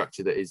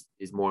infrastructure that is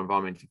more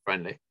environmentally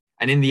friendly.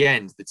 And in the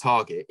end, the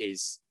target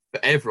is for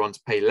everyone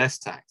to pay less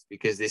tax,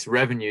 because this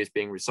revenue is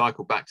being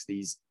recycled back to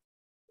these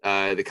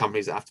the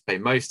companies that have to pay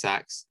most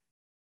tax,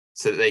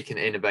 so that they can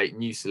innovate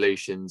new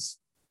solutions.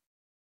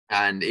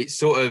 And it's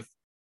sort of,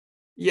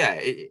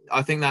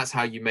 I think that's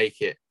how you make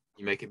it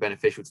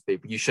beneficial to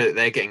people. You show that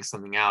they're getting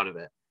something out of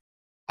it,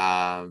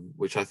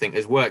 which I think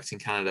has worked in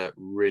Canada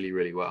really,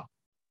 really well.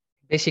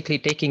 Basically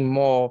taking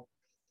more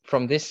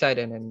from this side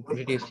and then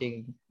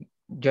reducing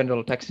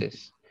general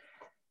taxes.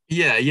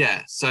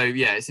 Yeah. So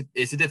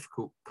it's a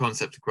difficult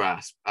concept to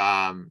grasp.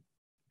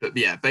 But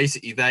yeah,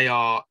 basically they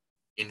are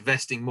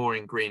investing more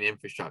in green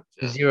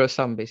infrastructure. Zero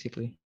sum,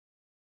 basically.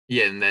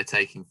 Yeah, and they're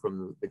taking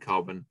from the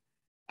carbon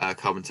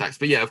tax.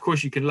 But yeah, of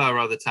course, you can lower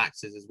other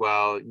taxes as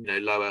well.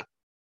 Lower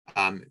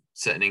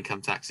certain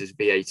income taxes,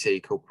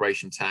 VAT,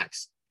 corporation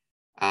tax,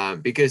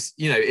 because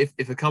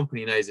if a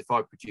company knows if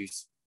I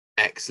produce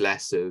X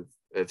less of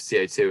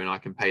CO2 and I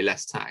can pay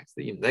less tax,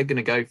 that they're going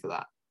to go for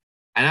that.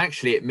 And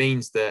actually, it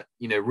means that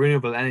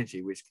renewable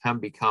energy, which can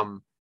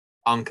become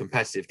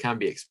uncompetitive, can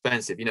be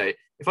expensive.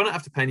 If I don't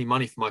have to pay any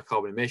money for my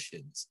carbon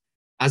emissions,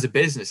 as a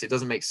business, it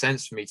doesn't make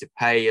sense for me to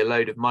pay a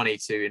load of money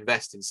to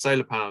invest in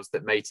solar panels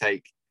that may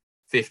take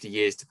 50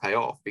 years to pay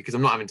off, because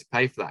I'm not having to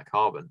pay for that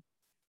carbon.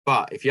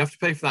 But if you have to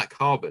pay for that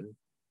carbon,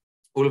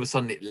 all of a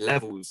sudden it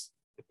levels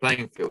the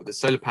playing field. The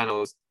solar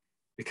panels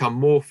become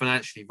more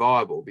financially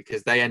viable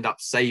because they end up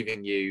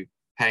saving you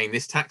paying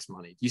this tax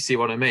money. Do you see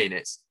what I mean?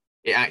 It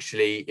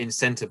actually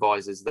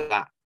incentivizes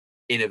that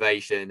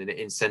innovation, and it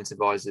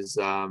incentivizes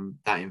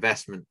that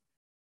investment,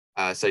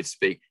 so to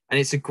speak. And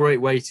it's a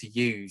great way to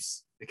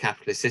use the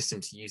capitalist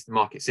system, to use the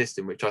market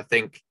system, which I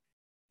think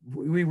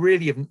we're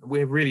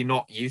really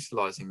not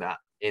utilizing that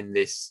in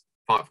this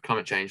fight for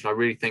climate change. And I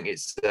really think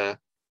it's a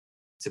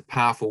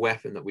powerful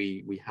weapon that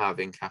we have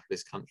in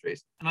capitalist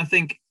countries. And I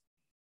think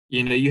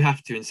you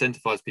have to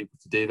incentivize people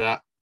to do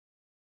that.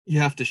 You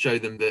have to show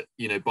them that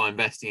by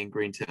investing in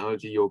green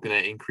technology, you're going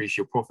to increase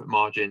your profit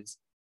margins.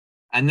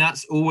 And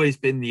that's always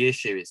been the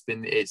issue. It's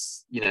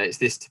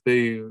this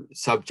taboo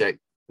subject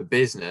for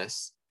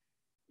business.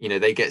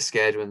 They get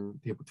scared when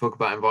people talk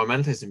about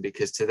environmentalism,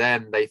 because to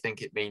them they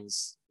think it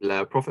means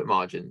lower profit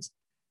margins.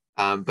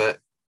 But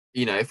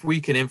if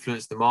we can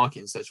influence the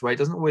market in such a way, it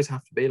doesn't always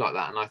have to be like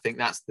that. And I think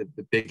that's the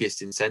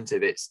biggest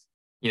incentive. It's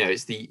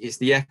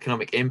the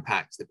economic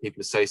impact that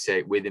people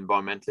associate with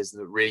environmentalism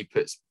that really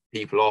puts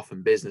people off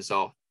and business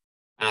off.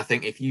 And I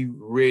think if you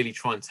really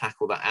try and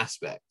tackle that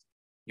aspect,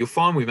 you'll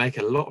find we make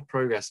a lot of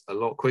progress a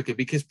lot quicker,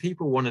 because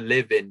people want to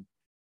live in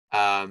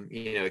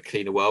a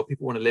cleaner world.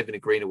 People want to live in a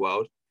greener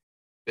world.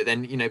 But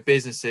then,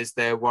 businesses,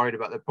 they're worried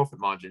about their profit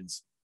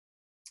margins.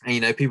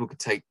 And, people could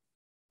take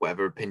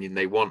whatever opinion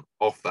they want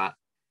off that.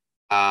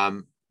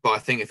 But I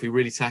think if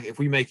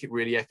we make it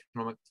really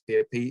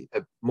economically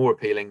more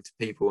appealing to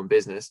people and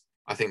business,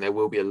 I think there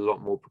will be a lot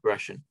more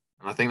progression.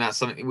 And I think that's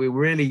something we're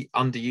really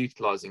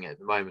underutilizing at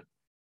the moment,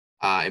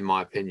 in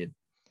my opinion.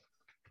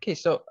 Okay,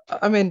 so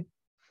I mean,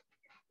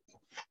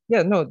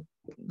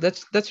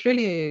 that's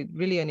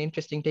really an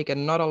interesting take,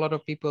 and not a lot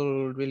of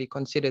people really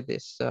consider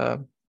this.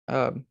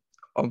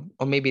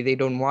 Or maybe they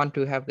don't want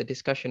to have the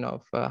discussion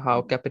of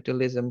how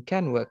capitalism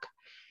can work.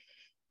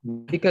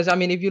 Because I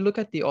mean, if you look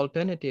at the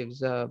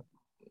alternatives,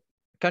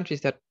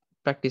 countries that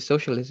practice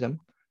socialism,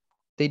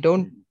 they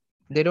don't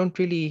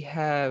really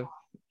have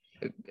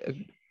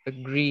a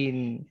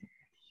green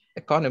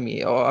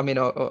economy, or I mean,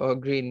 or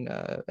green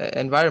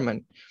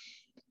environment.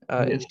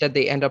 Instead,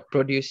 they end up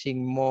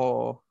producing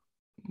more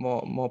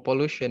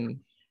pollution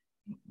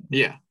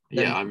Yeah,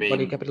 than yeah. I what a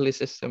mean, capitalist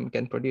system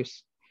can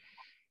produce.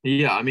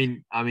 yeah. I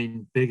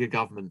mean, bigger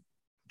government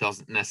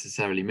doesn't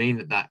necessarily mean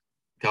that that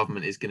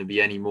government is going to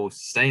be any more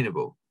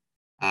sustainable.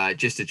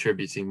 Just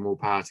attributing more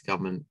power to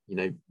government,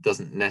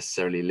 doesn't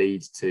necessarily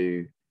lead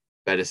to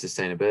better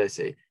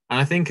sustainability. And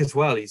I think as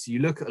well is you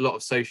look at a lot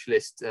of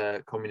socialist,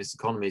 communist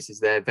economies, is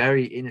they're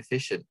very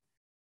inefficient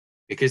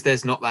because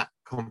there's not that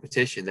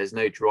competition. There's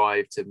no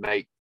drive to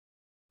make,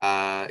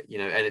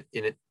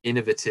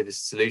 innovative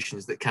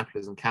solutions that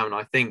capitalism can. And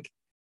I think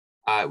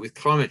with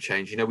climate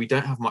change, we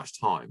don't have much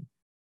time.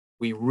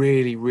 We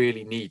really,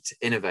 really need to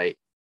innovate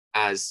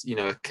as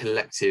a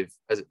collective,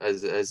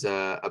 as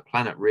a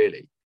planet,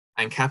 really.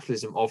 And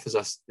capitalism offers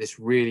us this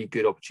really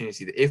good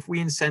opportunity that if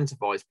we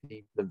incentivize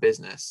people and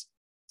business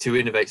to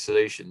innovate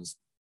solutions,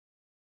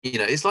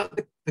 it's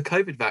like the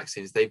COVID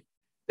vaccines.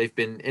 They've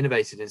been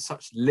innovated in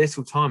such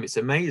little time. It's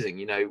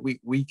amazing.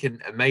 We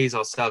can amaze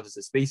ourselves as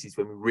a species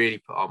when we really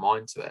put our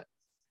mind to it.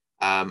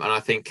 And I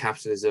think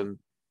capitalism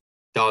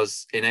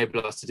does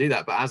enable us to do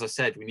that. But as I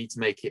said, we need to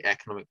make it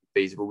economically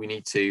feasible. We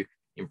need to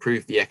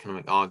improve the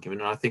economic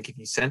argument. And I think if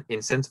you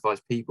incentivize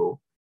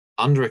people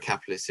under a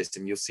capitalist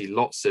system, you'll see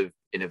lots of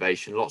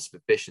innovation, lots of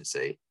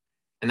efficiency.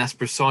 And that's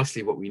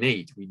precisely what we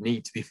need. We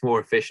need to be more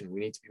efficient. We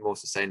need to be more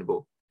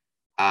sustainable.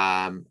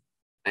 And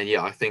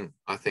yeah, I think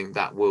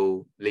that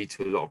will lead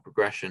to a lot of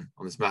progression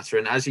on this matter.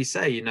 And as you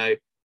say,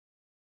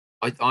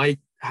 I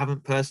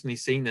haven't personally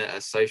seen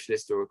a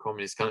socialist or a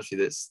communist country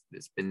that's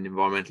been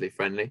environmentally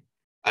friendly.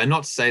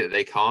 Not to say that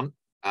they can't,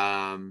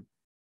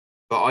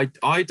 but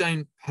I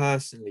don't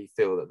personally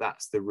feel that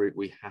that's the route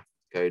we have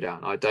to go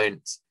down. I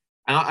don't,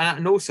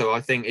 and also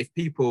I think if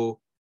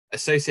people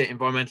associate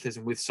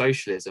environmentalism with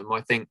socialism,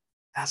 I think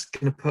that's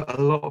going to put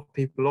a lot of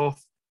people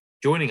off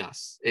joining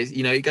us.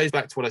 It goes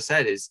back to what I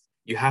said: is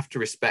you have to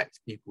respect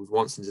people's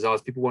wants and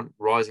desires. People want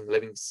rising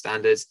living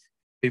standards.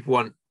 People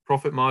want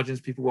profit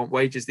margins. People want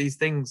wages. These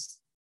things,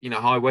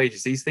 high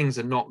wages. These things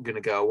are not going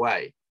to go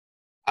away.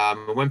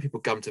 And when people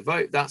come to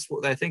vote, that's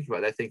what they're thinking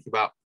about. They're thinking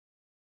about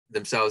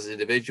themselves as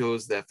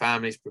individuals, their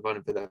families,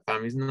 providing for their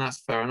families, and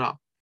that's fair enough.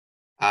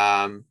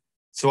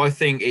 So I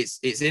think it's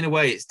in a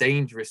way it's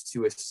dangerous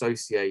to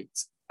associate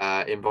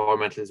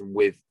environmentalism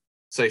with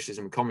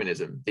socialism and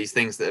communism. These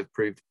things that have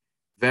proved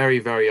very,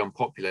 very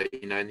unpopular.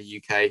 In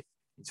the UK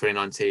in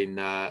 2019,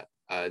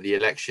 the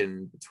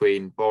election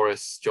between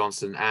Boris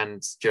Johnson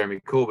and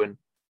Jeremy Corbyn,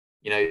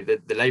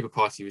 the Labour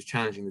Party was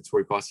challenging the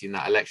Tory Party in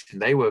that election.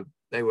 They were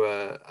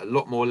a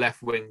lot more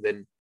left wing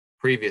than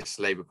previous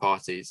Labour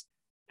parties,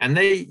 and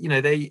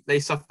they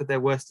suffered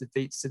their worst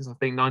defeat since I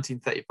think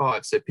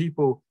 1935. So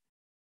people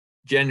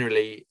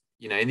generally,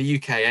 in the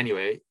UK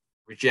anyway,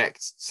 reject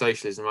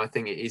socialism. I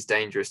think it is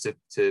dangerous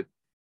to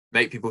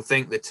make people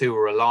think the two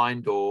are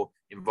aligned, or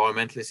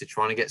environmentalists are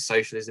trying to get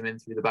socialism in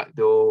through the back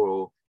door,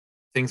 or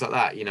things like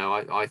that.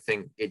 I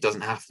think it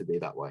doesn't have to be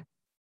that way.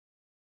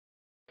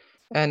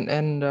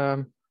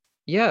 And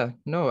yeah,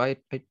 no, I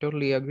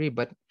totally agree.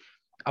 But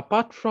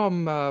apart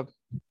from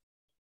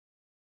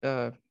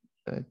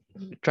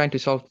trying to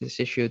solve this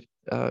issue,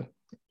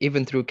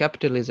 even through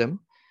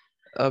capitalism,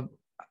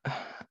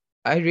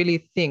 I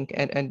really think,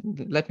 and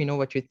let me know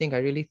what you think. I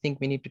really think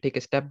we need to take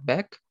a step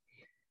back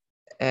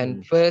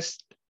and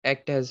first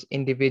act as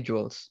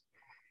individuals.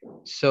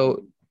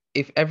 So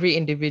if every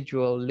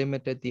individual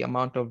limited the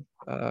amount of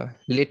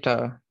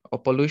litter or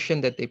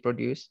pollution that they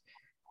produce,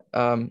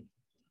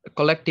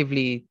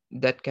 collectively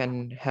that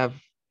can have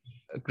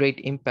a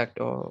great impact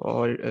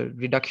or a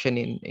reduction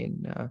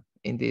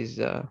in these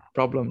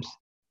problems.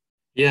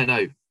 Yeah,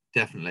 no,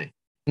 definitely.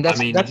 And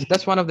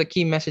that's one of the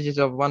key messages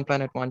of One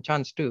Planet, One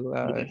Chance too.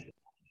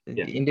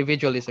 Yeah.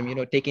 Individualism,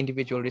 take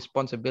individual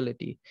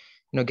responsibility,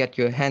 get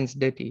your hands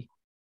dirty.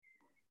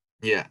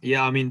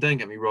 Yeah. I mean, don't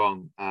get me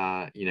wrong.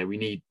 We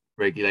need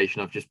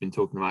regulation. I've just been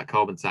talking about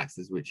carbon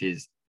taxes, which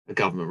is a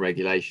government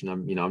regulation.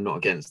 I'm not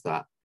against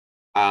that.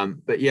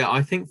 But yeah,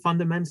 I think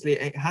fundamentally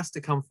it has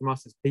to come from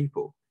us as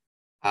people.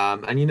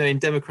 And in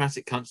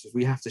democratic countries,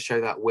 we have to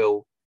show that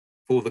will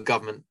for the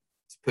government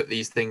to put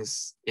these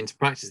things into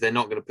practice. They're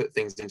not going to put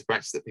things into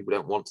practice that people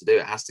don't want to do.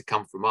 It has to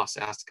come from us.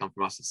 It has to come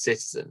from us as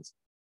citizens.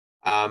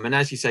 And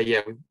as you say,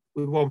 yeah,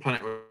 with One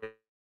Planet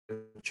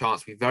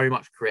Chance, we very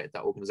much created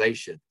that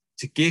organization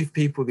to give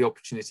people the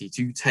opportunity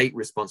to take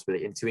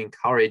responsibility and to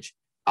encourage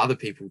other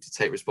people to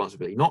take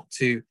responsibility, not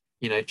to,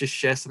 just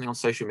share something on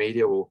social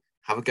media or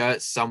have a go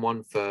at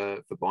someone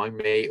for buying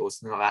meat or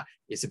something like that.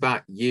 It's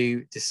about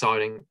you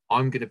deciding,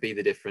 I'm going to be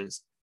the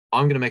difference.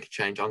 I'm going to make a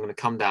change. I'm going to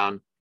come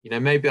down.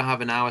 Maybe I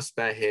have an hour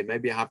spare here.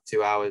 Maybe I have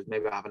 2 hours.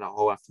 Maybe I have a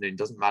whole afternoon.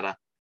 Doesn't matter.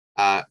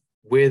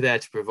 We're there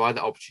to provide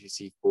that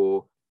opportunity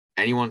for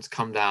anyone to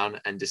come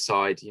down and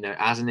decide,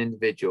 as an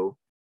individual,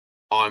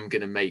 I'm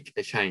going to make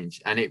a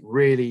change. And it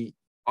really,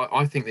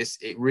 I think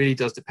it really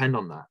does depend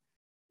on that.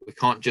 We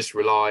can't just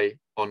rely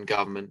on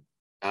government.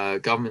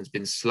 Government's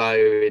been slow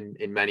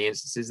in many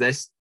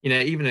instances.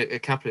 even a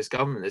capitalist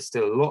government, there's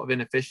still a lot of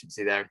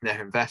inefficiency there in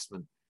their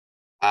investment,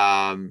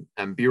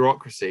 and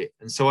bureaucracy.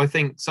 And so I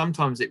think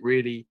sometimes it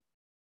really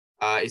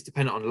is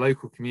dependent on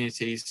local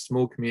communities,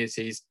 small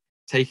communities,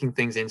 taking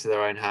things into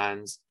their own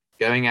hands,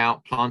 going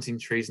out, planting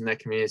trees in their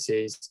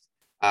communities,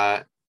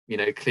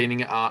 cleaning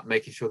it up,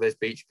 making sure there's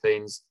beach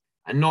cleans,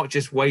 and not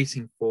just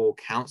waiting for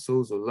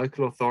councils or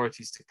local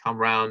authorities to come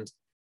around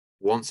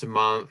once a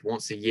month,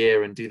 once a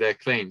year and do their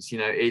cleans.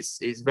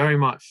 It's very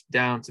much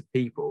down to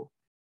people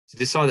to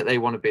decide that they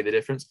want to be the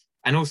difference.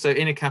 And also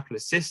in a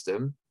capitalist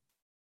system,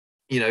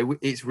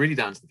 it's really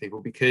down to the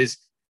people, because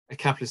a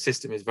capitalist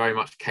system is very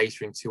much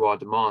catering to our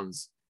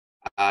demands.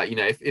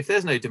 If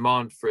there's no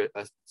demand for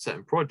a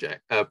certain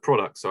product,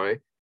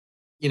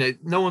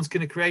 no one's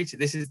going to create it.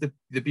 This is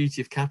the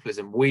beauty of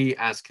capitalism. We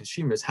as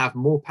consumers have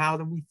more power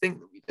than we think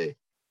that we do.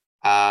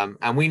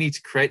 And we need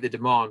to create the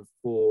demand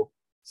for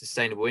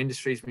sustainable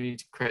industries. We need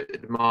to create the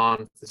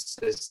demand for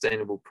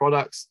sustainable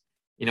products.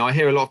 I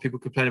hear a lot of people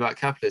complain about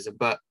capitalism,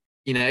 but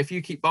if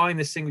you keep buying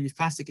this single-use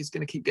plastic, it's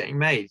going to keep getting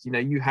made.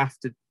 You have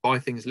to buy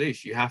things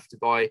loose. You have to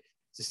buy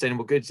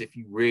sustainable goods if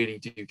you really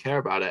do care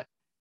about it.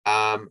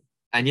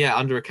 And yeah,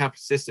 under a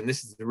capitalist system,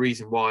 this is the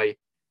reason why,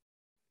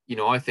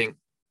 I think,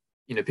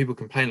 people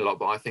complain a lot,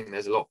 but I think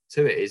there's a lot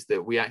to it, is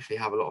that we actually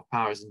have a lot of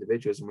power as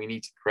individuals, and we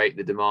need to create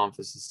the demand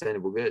for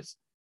sustainable goods.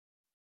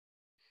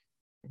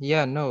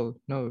 Yeah, no,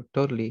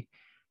 totally.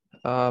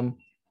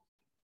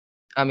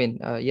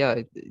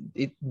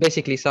 It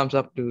basically sums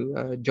up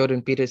to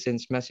Jordan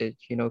Peterson's message,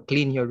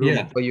 clean your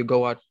room before you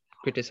go out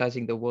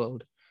criticizing the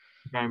world.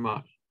 Very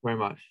much, very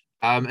much.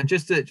 And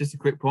just a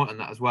quick point on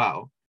that as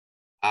well.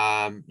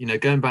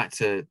 Going back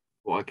to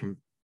what I can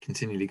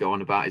continually go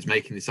on about is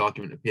making this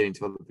argument appealing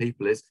to other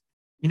people is,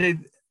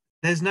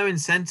 there's no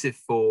incentive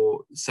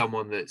for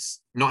someone that's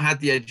not had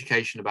the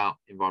education about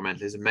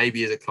environmentalism,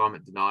 maybe is a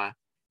climate denier,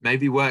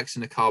 maybe works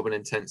in a carbon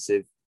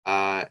intensive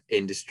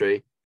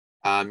industry,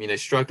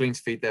 struggling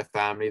to feed their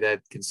family,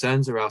 their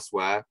concerns are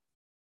elsewhere.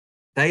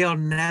 They are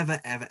never,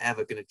 ever,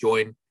 ever going to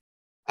join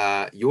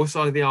your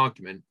side of the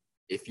argument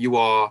if you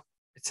are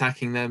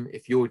attacking them,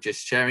 if you're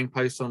just sharing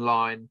posts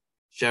online,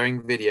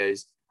 sharing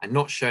videos, and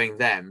not showing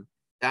them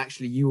that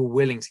actually you are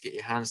willing to get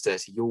your hands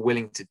dirty, you're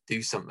willing to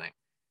do something.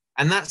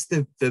 And that's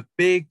the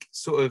big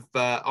sort of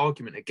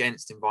argument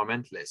against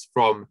environmentalists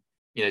from,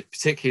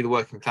 particularly the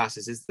working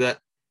classes, is that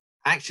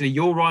actually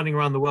you're riding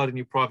around the world in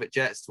your private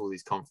jets to all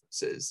these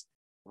conferences.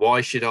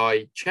 Why should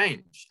I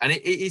change? And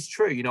it is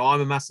true,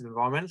 I'm a massive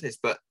environmentalist,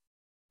 but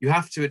you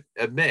have to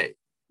admit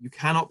you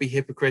cannot be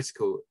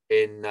hypocritical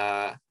in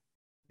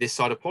this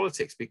side of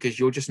politics, because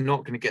you're just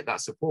not going to get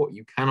that support.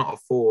 You cannot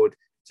afford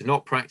to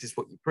not practice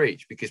what you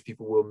preach, because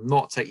people will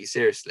not take you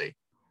seriously.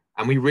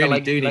 And we really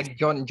do need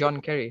like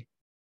John Kerry.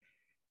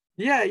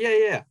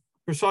 Yeah,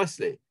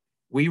 precisely.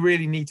 We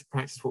really need to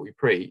practice what we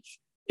preach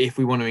if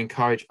we want to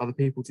encourage other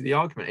people to the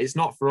argument. It's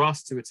not for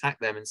us to attack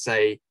them and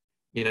say,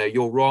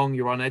 you're wrong,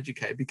 you're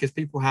uneducated, because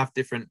people have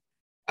different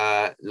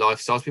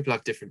lifestyles, people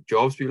have different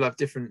jobs, people have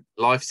different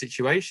life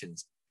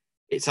situations.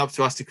 It's up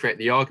to us to create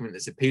the argument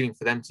that's appealing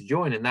for them to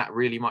join, and that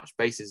really much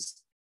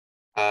is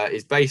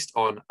based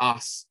on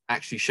us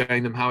actually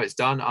showing them how it's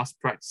done, us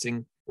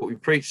practicing what we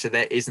preach, so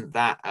there isn't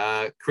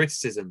that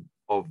criticism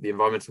of the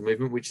environmental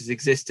movement, which has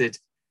existed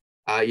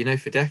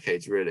for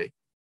decades, really.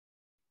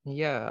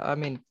 Yeah, I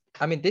mean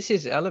this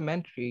is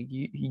elementary.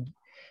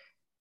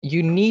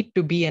 You need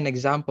to be an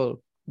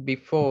example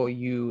before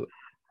you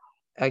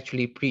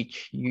actually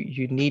preach.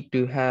 You need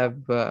to have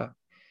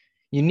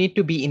you need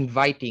to be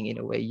inviting in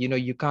a way.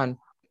 You can't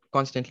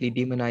constantly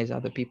demonize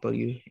other people.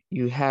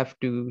 You have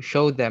to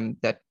show them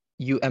that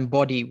you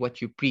embody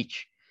what you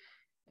preach,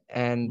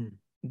 and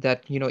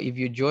that if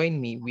you join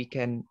me, we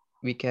can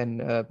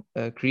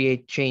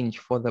create change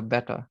for the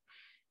better.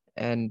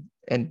 And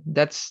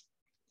that's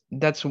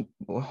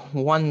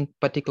one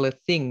particular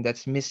thing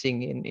that's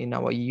missing in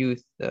our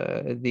youth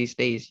these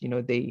days.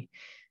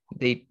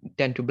 They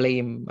tend to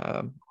blame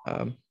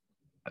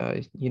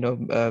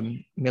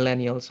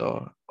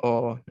millennials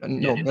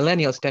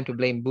millennials tend to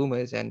blame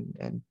boomers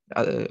and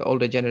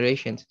older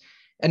generations,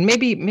 and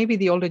maybe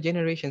the older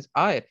generations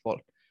are at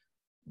fault,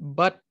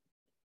 but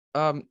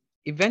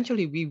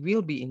eventually we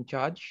will be in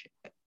charge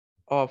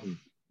of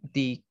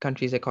the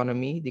country's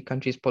economy, the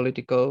country's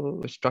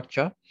political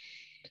structure.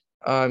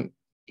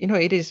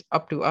 It is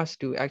up to us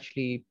to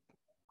actually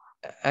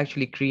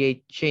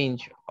create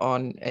change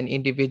on an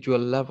individual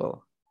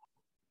level.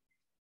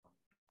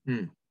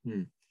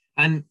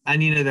 And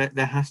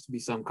there has to be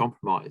some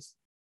compromise.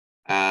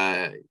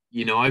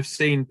 I've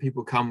seen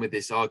people come with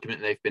this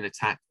argument they've been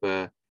attacked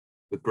for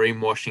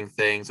greenwashing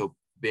things or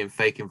being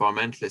fake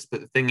environmentalists,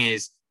 but the thing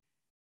is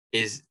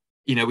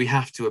we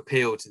have to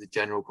appeal to the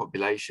general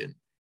population.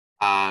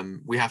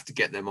 We have to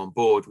get them on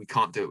board. We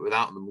can't do it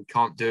without them. We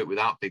can't do it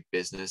without big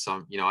business.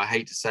 I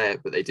hate to say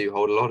it, but they do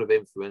hold a lot of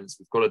influence.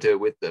 We've got to do it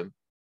with them.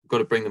 We've got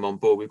to bring them on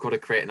board. We've got to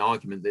create an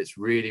argument that's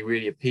really,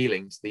 really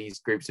appealing to these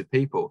groups of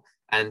people.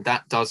 And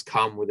that does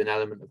come with an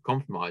element of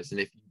compromise.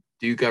 And if you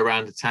do go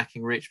around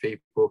attacking rich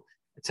people,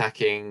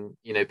 attacking,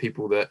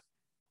 people that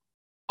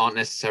aren't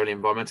necessarily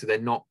environmental, they're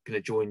not going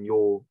to join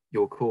your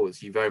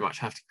cause. You very much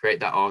have to create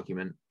that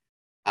argument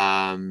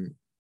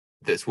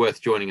that's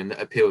worth joining and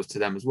that appeals to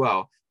them as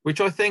well,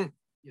 which I think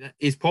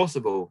is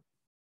possible.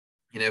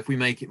 If we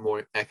make it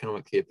more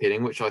economically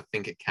appealing, which I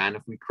think it can,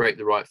 if we create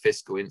the right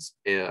fiscal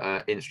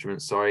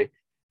instruments,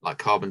 like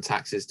carbon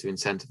taxes to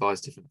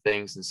incentivize different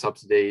things and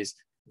subsidies,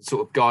 and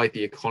sort of guide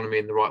the economy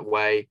in the right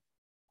way,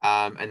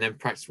 and then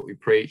practice what we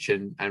preach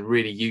and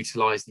really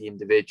utilize the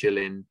individual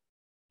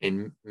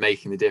in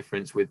making the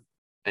difference with,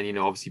 and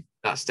obviously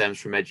that stems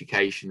from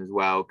education as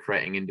well,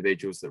 creating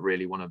individuals that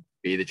really want to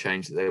be the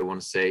change that they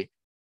want to see.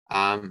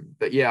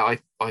 But yeah,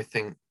 I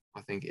think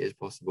it is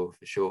possible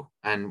for sure,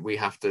 and we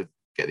have to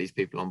get these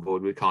people on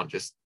board. We can't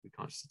just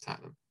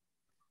attack them.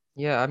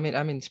 Yeah, I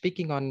mean,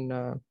 speaking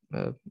on,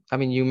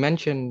 you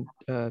mentioned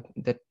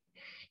that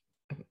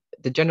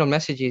the general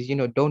message is,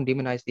 don't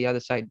demonize the other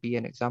side, be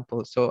an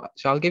example. So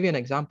I'll give you an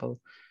example.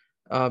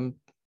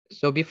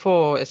 So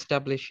before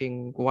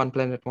establishing One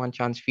Planet, One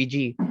Chance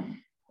Fiji,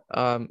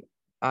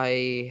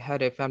 I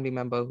had a family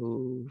member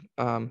who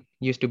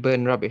used to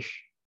burn rubbish,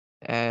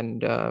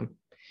 and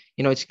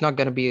it's not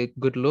going to be a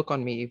good look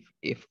on me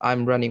if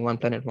I'm running One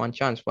Planet, One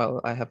Chance while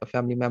I have a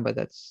family member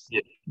that's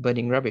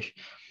burning rubbish.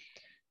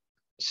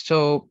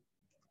 So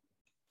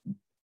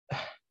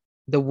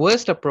the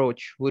worst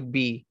approach would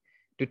be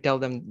to tell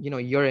them,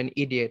 you're an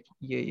idiot.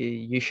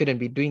 You shouldn't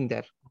be doing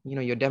that.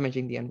 You're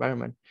damaging the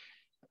environment.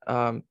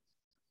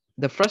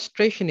 The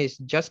frustration is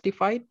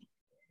justified,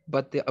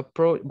 but the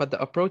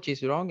approach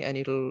is wrong, and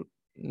it'll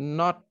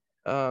not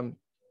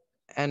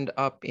end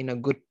up in a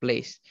good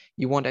place.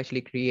 You won't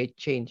actually create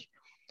change.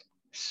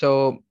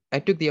 So I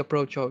took the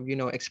approach of,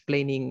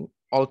 explaining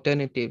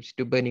alternatives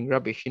to burning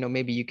rubbish.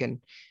 Maybe you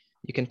can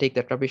take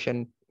that rubbish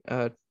and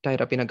tie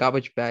it up in a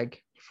garbage bag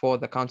for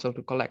the council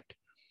to collect.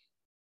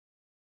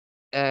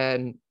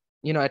 And,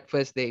 at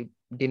first they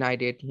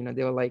denied it.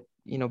 They were like,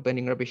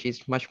 burning rubbish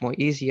is much more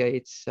easier.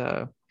 It's,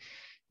 I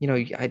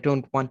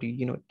don't want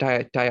to,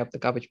 tie up the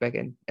garbage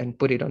bag and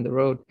put it on the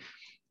road.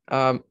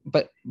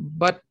 But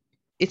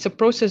it's a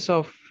process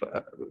of,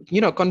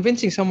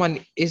 convincing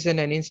someone isn't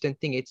an instant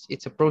thing.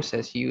 It's a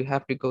process. You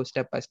have to go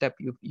step by step.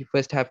 You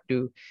first have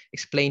to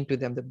explain to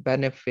them the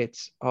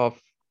benefits of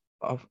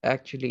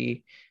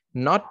actually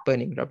not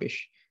burning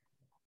rubbish.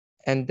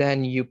 And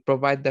then you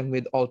provide them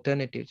with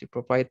alternatives. You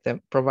provide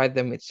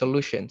them with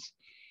solutions.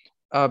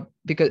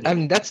 Because I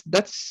mean,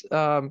 that's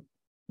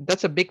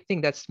a big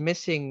thing that's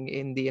missing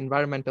in the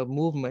environmental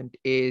movement,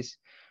 is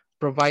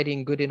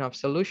providing good enough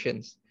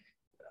solutions.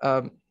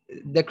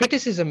 The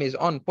criticism is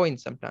on point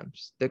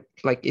sometimes,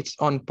 it's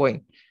on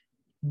point,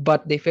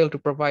 but they fail to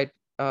provide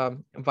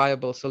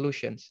viable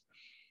solutions.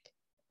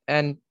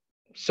 And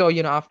so,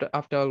 after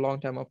a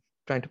long time of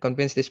trying to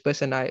convince this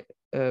person, I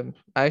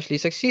actually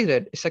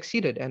succeeded,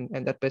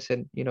 and that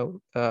person,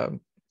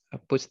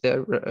 puts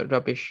the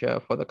rubbish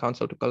for the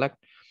council to collect.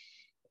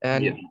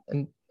 And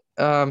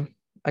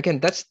again,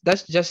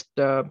 that's just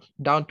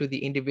down to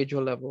the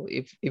individual level.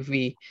 If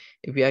we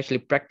actually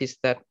practice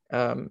that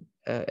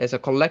as a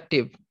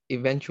collective,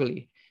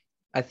 eventually,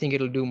 I think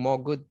it'll do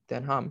more good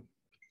than harm.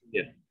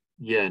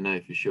 No,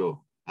 for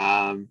sure.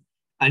 And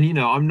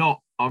I'm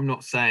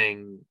not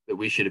saying that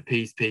we should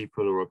appease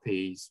people or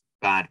appease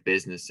bad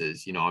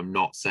businesses. I'm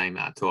not saying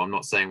that at all. I'm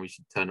not saying we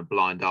should turn a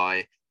blind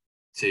eye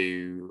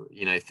to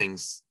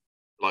things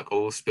like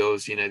oil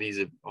spills. These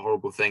are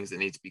horrible things that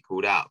need to be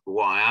called out. But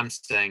what I am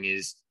saying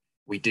is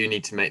we do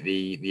need to make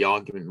the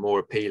argument more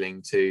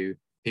appealing to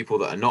people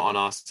that are not on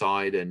our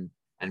side and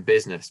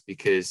business,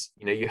 because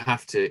you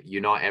have to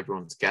unite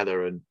everyone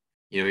together. And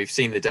we've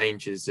seen the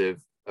dangers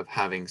of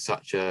having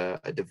such a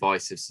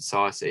divisive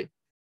society,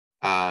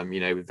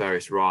 with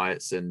various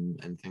riots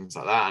and things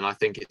like that. And I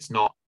think it's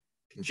not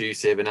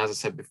conducive. And as I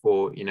said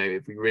before,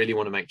 if we really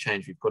want to make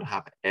change, we've got to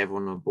have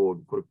everyone on board.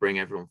 We've got to bring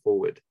everyone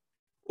forward,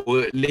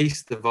 or at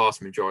least the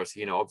vast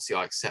majority. Obviously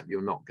I accept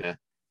you're not going to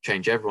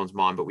change everyone's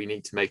mind, but we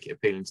need to make it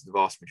appealing to the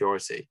vast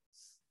majority.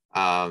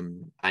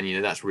 And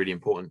that's really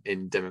important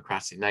in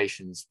democratic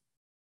nations.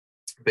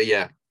 But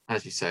yeah,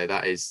 as you say,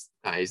 that is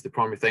the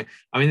primary thing.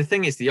 I mean, the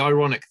thing is, the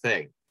ironic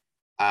thing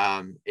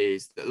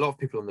is that a lot of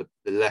people on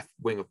the left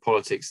wing of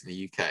politics in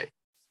the UK,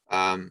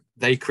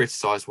 they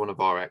criticised one of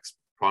our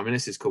ex-prime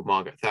ministers called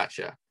Margaret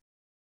Thatcher.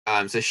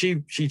 So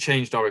she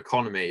changed our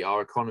economy.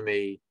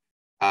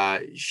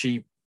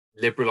 She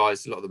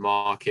liberalised a lot of the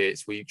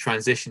markets. We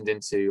transitioned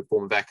into a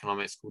form of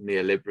economics called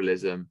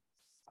neoliberalism.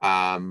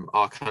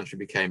 Our country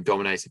became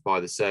dominated by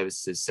the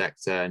services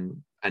sector,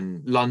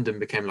 and London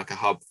became like a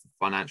hub for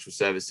financial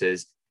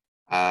services.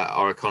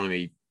 Our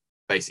economy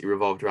basically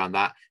revolved around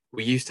that.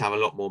 We used to have a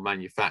lot more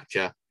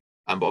manufacture,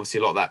 but obviously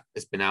a lot of that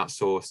has been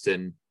outsourced.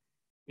 And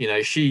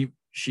she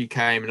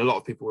came, and a lot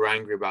of people were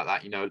angry about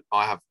that.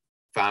 I have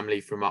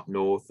family from up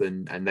north,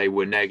 and they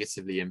were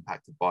negatively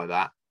impacted by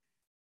that.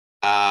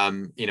 All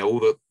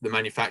the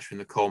manufacturing,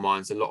 the coal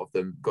mines, a lot of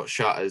them got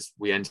shut as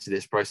we entered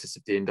this process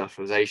of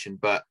deindustrialization.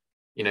 But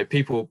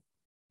people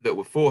that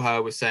were for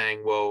her were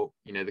saying, well,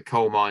 the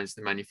coal mines,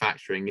 the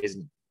manufacturing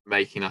isn't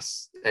making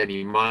us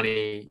any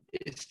money.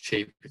 It's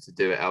cheaper to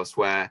do it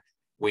elsewhere.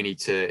 We need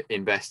to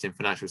invest in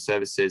financial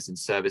services and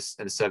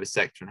the service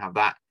sector and have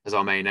that as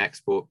our main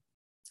export.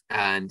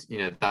 And,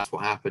 that's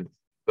what happened.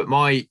 But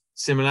my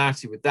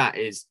similarity with that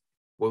is,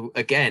 well,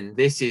 again,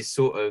 this is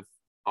sort of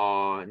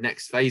our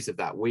next phase of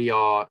that. We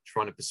are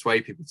trying to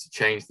persuade people to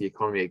change the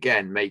economy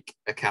again, make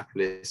a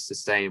capitalist,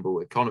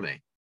 sustainable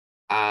economy.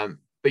 But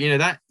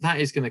that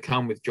is going to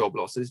come with job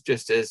losses,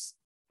 just as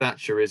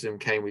Thatcherism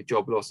came with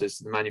job losses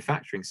to the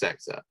manufacturing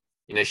sector.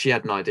 She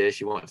had an idea,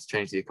 she wanted to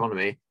change the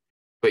economy,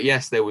 but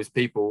yes, there was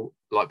people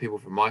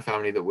from my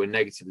family that were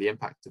negatively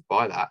impacted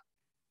by that.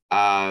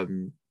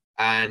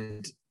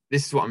 And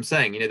this is what I'm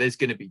saying. There's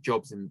going to be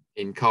jobs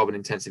in carbon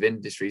intensive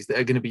industries that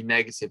are going to be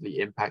negatively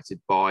impacted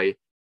by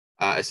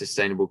a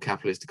sustainable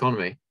capitalist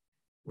economy.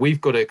 We've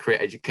got to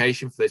create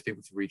education for those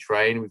people to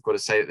retrain. We've got to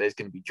say that there's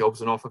going to be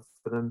jobs on offer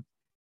for them.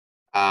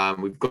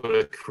 We've got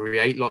to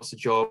create lots of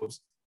jobs,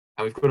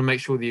 and we've got to make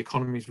sure the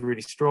economy is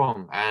really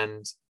strong.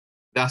 And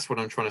that's what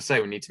I'm trying to say.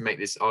 We need to make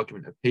this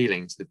argument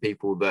appealing to the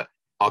people that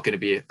are going to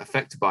be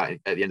affected by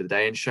it at the end of the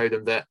day, and show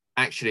them that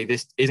actually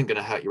this isn't going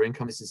to hurt your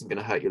income, this isn't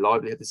going to hurt your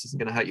livelihood, this isn't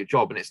going to hurt your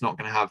job, and it's not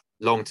going to have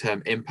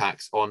long-term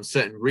impacts on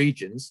certain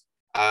regions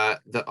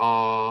that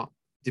are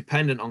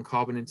dependent on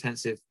carbon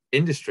intensive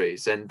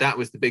industries. And that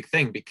was the big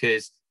thing,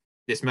 because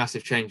this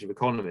massive change of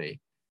economy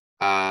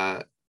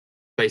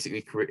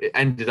basically it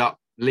ended up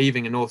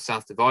leaving a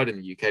north-south divide in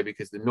the UK,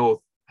 because the north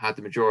had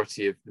the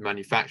majority of the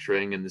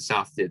manufacturing and the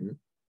south didn't.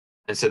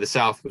 And so the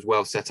south was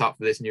well set up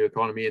for this new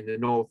economy and the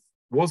north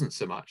wasn't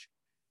so much.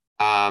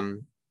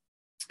 And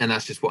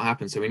that's just what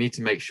happened. So we need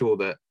to make sure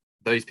that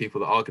those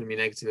people that are going to be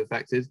negatively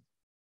affected,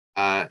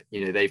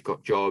 they've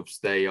got jobs,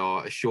 they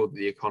are assured that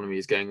the economy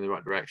is going in the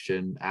right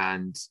direction,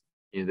 and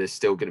there's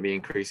still going to be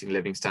increasing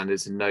living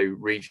standards, and no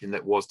region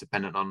that was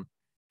dependent on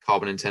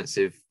carbon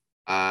intensive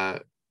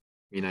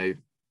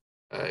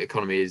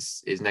economy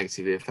is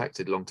negatively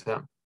affected long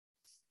term.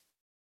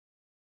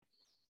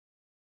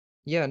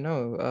 Yeah,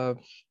 no.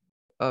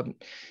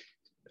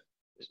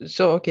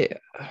 So okay,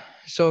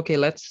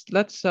 let's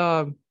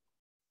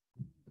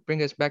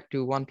bring us back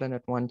to One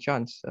Planet, One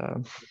Chance.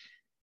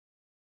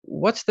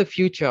 What's the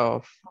future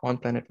of One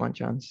Planet, One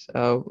Chance?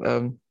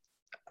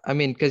 I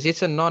mean, because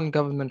it's a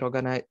non-government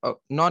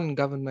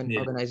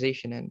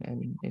organization,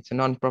 and it's a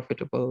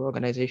non-profitable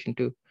organization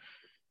too.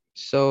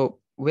 So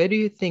where do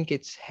you think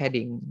it's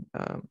heading,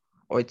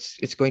 or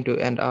it's going to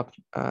end up?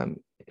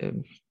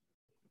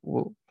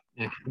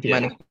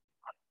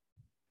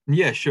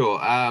 Yeah, sure.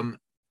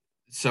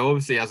 So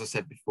obviously, as I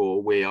said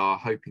before, we are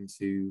hoping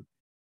to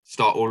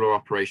start all our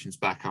operations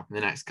back up in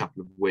the next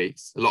couple of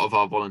weeks. A lot of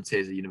our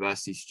volunteers are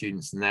university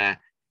students, and they're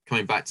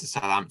coming back to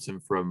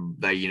Southampton from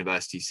their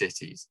university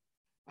cities.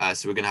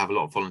 So we're going to have a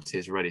lot of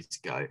volunteers ready to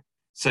go.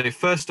 So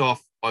first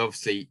off, I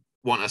obviously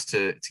want us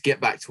to get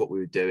back to what we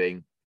were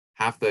doing,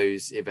 have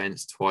those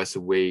events twice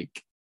a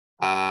week.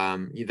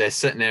 There's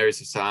certain areas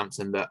of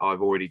Southampton that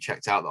I've already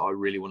checked out that I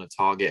really want to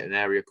target, an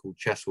area called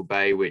Chesil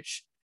Bay,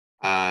 which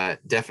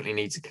definitely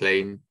needs to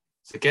clean.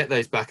 So get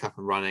those back up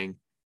and running,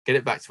 get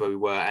it back to where we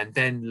were, and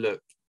then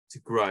look to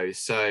grow.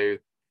 So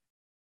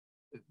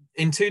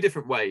in two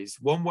different ways.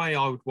 One way,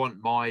 I would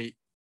want my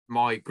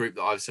group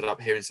that I've set up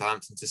here in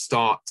Southampton to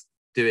start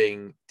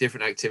doing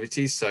different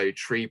activities. So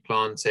tree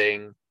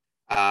planting,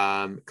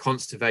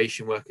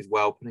 conservation work as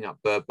well, putting up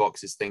bird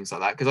boxes, things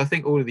like that. Because I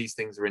think all of these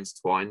things are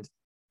intertwined.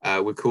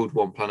 We're called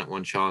One Planet,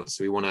 One Chance.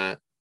 So we want to,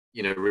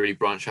 really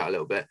branch out a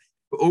little bit.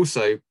 But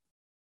also,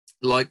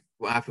 like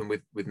what happened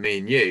with me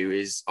and you,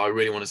 is I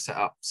really want to set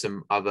up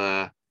some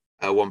other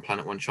One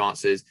Planet, One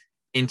Chances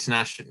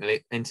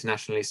internationally, and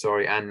nationally.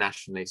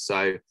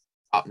 So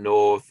up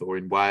north, or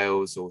in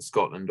Wales or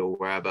Scotland or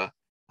wherever,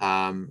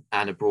 and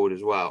abroad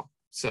as well.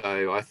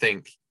 So I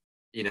think,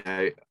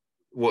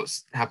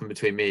 what's happened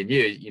between me and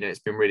you, it's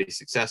been really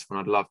successful,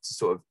 and I'd love to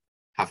sort of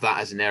have that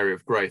as an area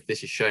of growth.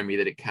 This has shown me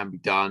that it can be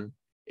done.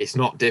 It's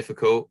not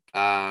difficult.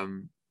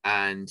 And,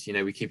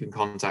 we keep in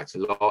contact a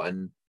lot,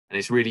 and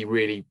it's really,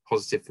 really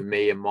positive for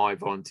me and my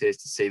volunteers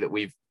to see that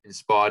we've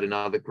inspired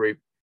another group,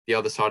 the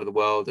other side of the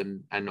world.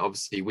 And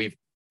obviously we've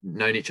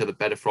known each other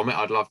better from it.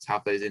 I'd love to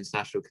have those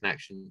international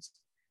connections.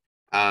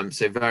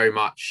 So very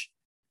much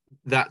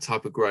that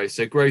type of growth.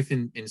 So growth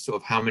in sort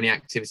of how many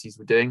activities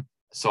we're doing,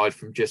 aside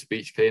from just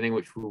beach cleaning,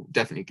 which will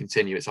definitely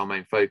continue. It's our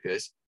main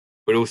focus,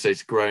 but also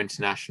to grow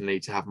internationally,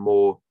 to have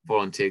more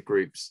volunteer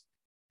groups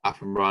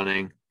up and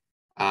running.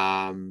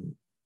 And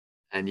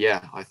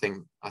yeah, I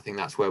think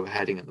that's where we're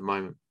heading at the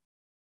moment.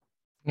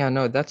 Yeah,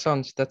 no, that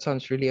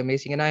sounds really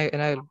amazing, and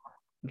I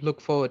look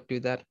forward to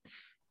that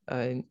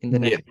in the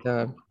next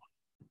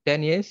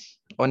 10 years,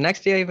 or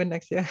next year, even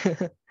next year.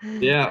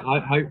 Yeah,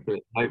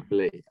 hopefully.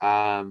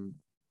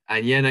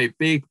 And yeah, no,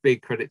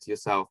 big credit to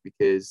yourself,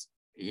 because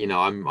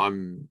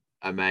I'm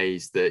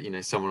amazed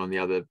that someone on the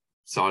other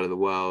side of the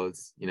world,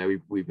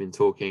 we've been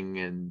talking,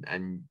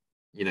 and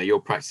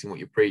you're practicing what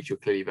you preach. You're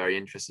clearly very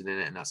interested in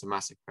it, and that's a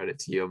massive credit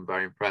to you. I'm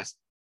very impressed.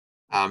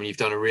 You've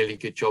done a really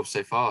good job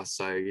so far.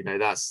 So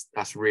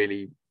that's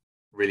really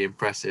really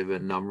impressive,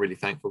 and I'm really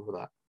thankful for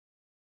that.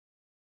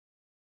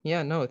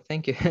 Yeah, no,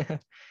 thank you.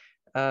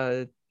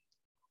 uh,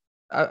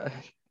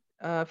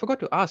 I forgot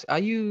to ask, are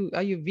you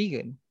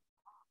vegan?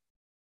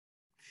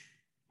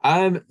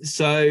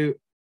 So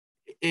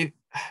if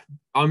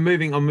I'm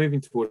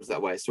moving towards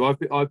that way. So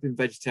I've been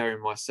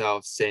vegetarian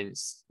myself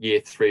since year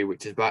 3,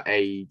 which is about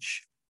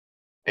age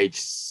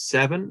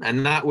 7,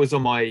 and that was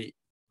on my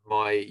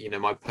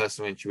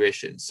personal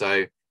intuition.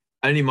 So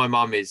only my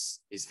mum is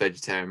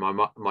vegetarian.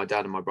 My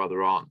dad and my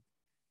brother aren't.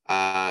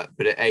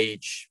 But at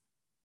age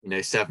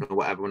 7 or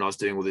whatever, when I was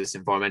doing all this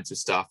environmental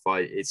stuff,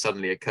 it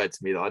suddenly occurred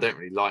to me that I don't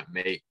really like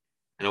meat,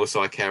 and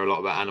also I care a lot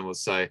about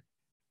animals. So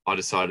I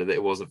decided that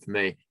it wasn't for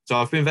me. So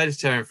I've been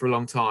vegetarian for a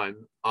long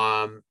time,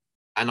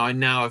 and I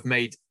now have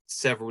made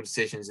several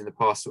decisions in the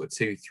past sort of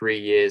 2-3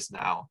 years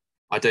now.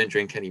 I don't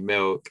drink any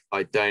milk.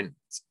 I don't.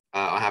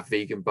 I have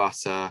vegan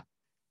butter.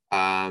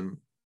 Um,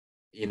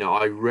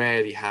 I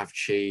rarely have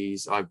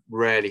cheese. I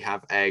rarely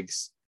have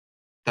eggs.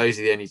 Those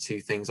are the only 2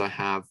 things I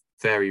have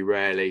very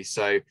rarely.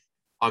 So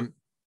I'm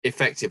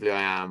effectively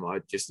I am. I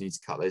just need to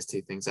cut those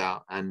 2 things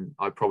out, and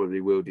I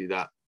probably will do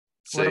that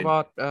What soon.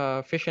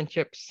 about fish and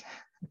chips?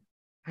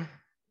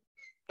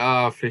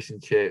 Oh, fish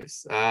and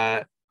chips.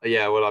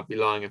 Yeah, well, I'd be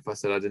lying if I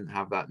said I didn't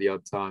have that the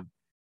odd time.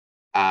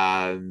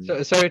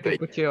 So sorry to But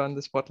put you on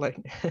the spotlight.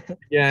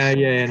 yeah,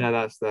 no,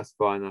 that's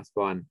fine, that's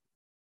fine.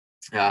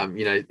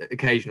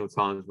 Occasional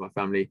times my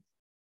family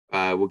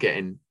will get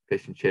in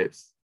fish and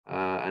chips,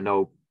 an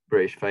old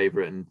British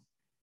favourite, and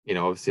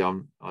obviously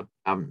I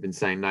haven't been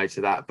saying no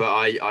to that, but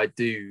I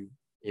do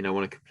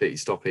want to completely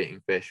stop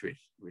eating fish,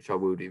 which I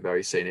will do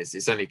very soon.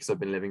 It's only because I've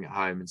been living at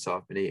home, and so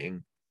I've been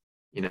eating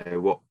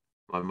what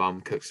my mum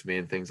cooks for me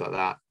and things like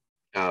that,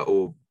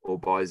 or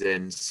buys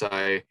in.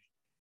 So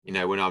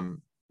when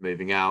I'm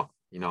moving out,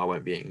 I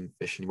won't be eating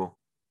fish anymore.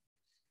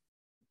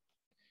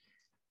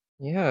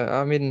 Yeah,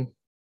 I mean,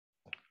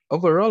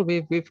 overall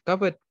we've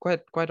covered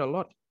quite a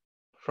lot,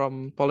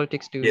 from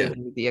politics Yeah.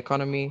 to the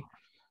economy,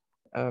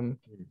 and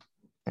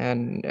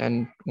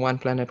One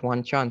Planet,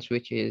 One Chance,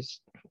 which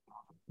is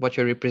what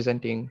you're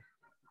representing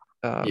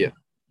Yeah.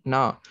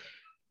 now.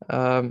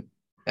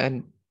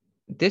 And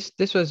this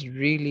was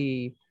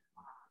really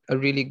a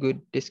really good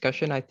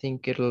discussion. I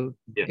think Yeah.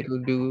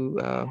 it'll do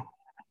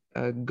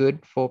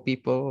good for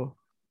people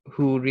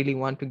who really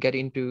want to get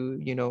into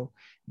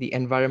the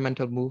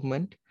environmental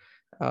movement.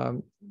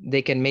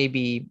 They can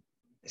maybe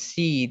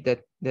see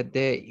that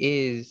there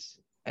is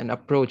an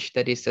approach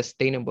that is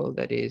sustainable,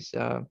 that is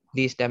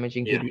least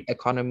damaging to Yeah. the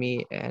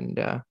economy and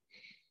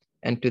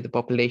to the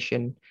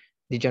population,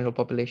 the general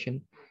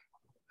population.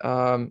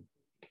 Um,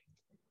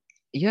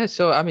 yeah,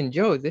 so I mean,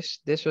 Joe, this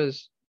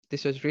was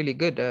really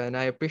good, and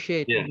I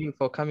appreciate Yeah. you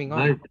for coming on.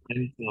 No,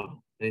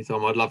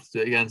 anytime. I'd love to do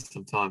it again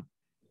sometime.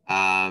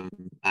 And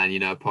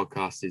a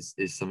podcast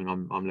is something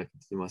I'm looking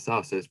to do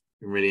myself. So it's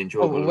been really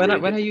enjoyable. Oh, I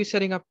really when did. are you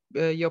setting up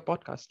your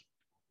podcast?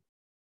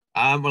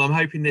 Well, I'm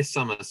hoping this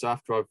summer. So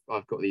after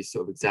I've got these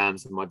sort of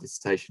exams and my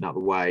dissertation out of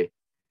the way,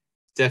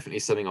 definitely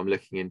something I'm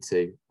looking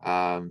into.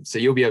 So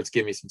you'll be able to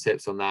give me some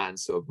tips on that and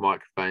sort of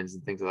microphones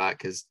and things like that,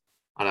 because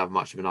I don't have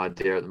much of an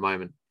idea at the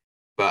moment.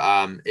 But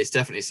it's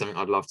definitely something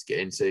I'd love to get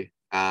into.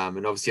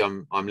 And obviously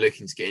I'm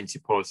looking to get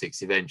into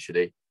politics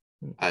eventually.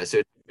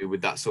 So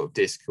with that sort of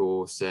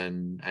discourse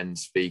and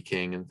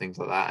speaking and things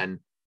like that. And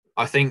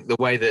I think the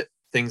way that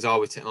things are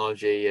with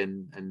technology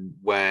and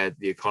where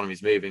the economy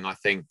is moving, I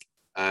think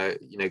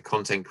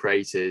content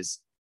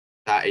creators,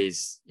 that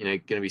is going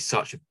to be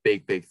such a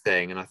big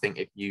thing. And I think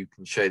if you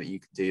can show that you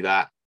can do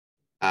that,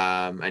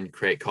 and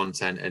create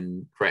content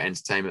and create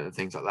entertainment and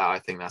things like that, I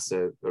think that's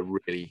a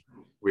really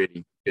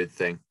good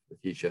thing for the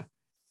future.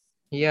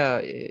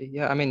 Yeah,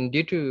 yeah. I mean,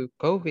 due to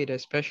COVID,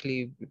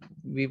 especially,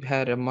 we've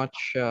had a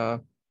much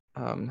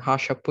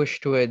harsher push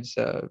towards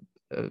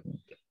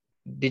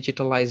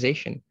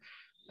digitalization.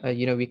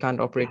 We can't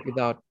operate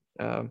without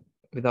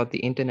the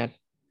internet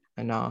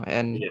now,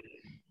 Yeah.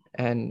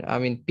 and I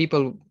mean,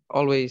 people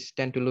always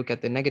tend to look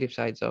at the negative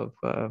sides of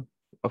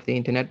the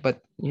internet,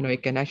 but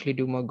it can actually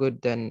do more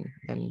good than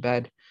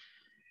bad.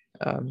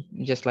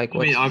 Just like I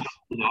mean, what's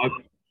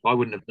I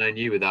wouldn't have known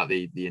you without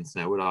the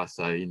internet, would I?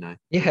 So yeah,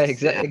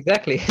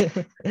 exactly. But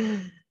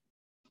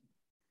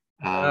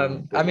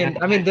yeah, I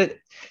mean,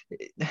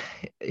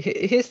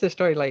 here's the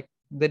story. Like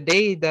the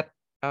day that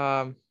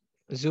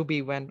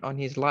Zuby went on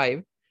his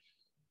live,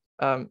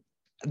 um,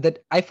 that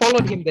I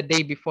followed him the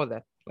day before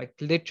that, like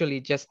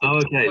literally just the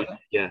oh, day okay, before that.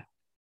 yeah,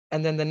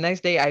 And then the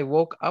next day I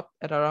woke up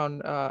at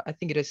around I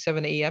think it was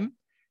 7 a.m.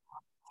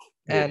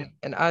 yeah.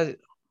 and I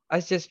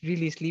was just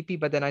really sleepy,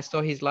 but then I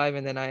saw his live,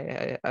 and then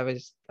I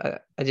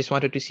just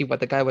wanted to see what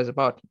the guy was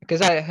about,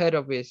 because I heard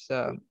of his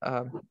the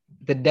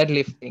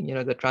deadlift thing,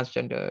 the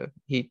transgender.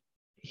 He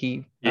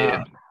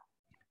Yeah.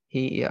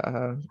 he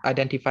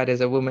identified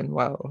as a woman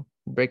while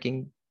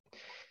breaking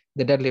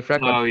the deadlift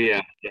record. Oh,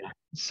 yeah, yeah.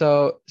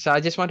 So I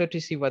just wanted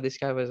to see what this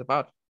guy was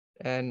about,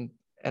 and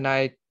and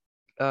I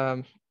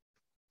um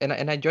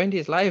and I joined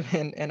his live,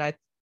 and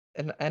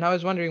I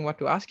was wondering what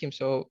to ask him.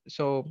 So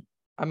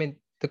I mean,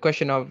 the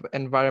question of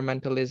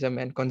environmentalism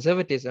and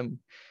conservatism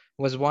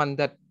was one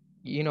that,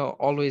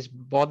 always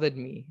bothered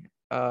me,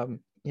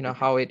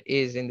 how it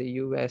is in the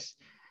US.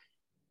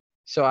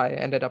 So I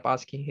ended up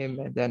asking him,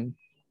 and then,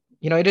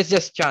 it was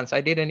just chance.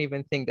 I didn't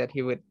even think that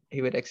he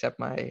would accept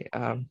my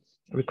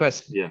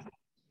request. Yeah.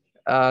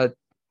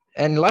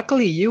 And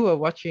luckily you were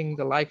watching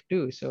the live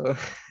too. So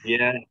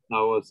Yeah,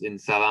 I was in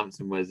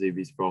Southampton, where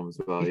Zuby's from as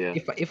well. Yeah.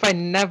 if I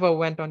never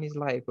went on his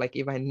live, like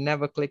if I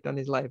never clicked on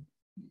his live,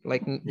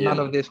 like none Yeah.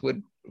 of this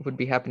would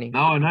be happening. No,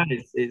 I know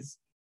it's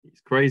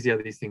crazy how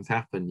these things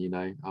happen.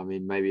 I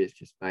mean, maybe it's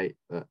just fate,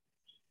 but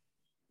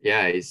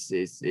yeah,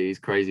 it's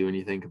crazy when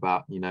you think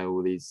about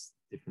all these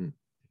different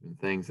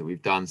things that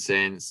we've done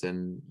since,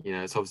 and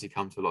it's obviously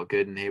come to a lot of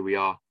good, and here we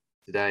are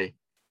today.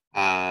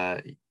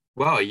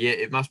 Well, a year.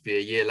 It must be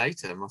a year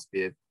later. It must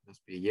be a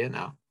year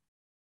now.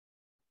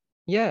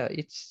 Yeah,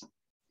 it's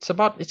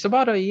about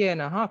a year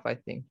and a half, I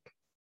think.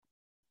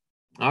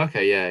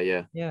 Okay.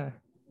 Yeah.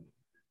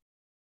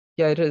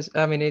 Yeah, it is.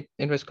 I mean,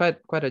 it was quite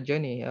a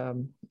journey.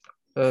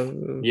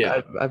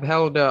 Yeah. I've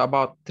held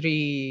about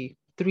three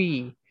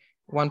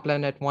One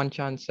Planet One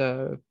Chance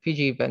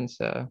Fiji events.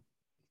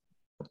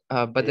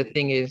 But the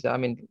thing is, I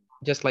mean,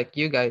 just like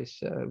you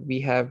guys, we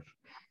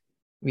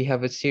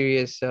have a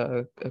serious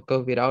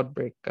COVID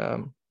outbreak.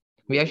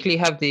 We actually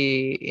have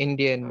the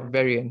Indian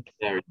variant.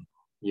 Yeah.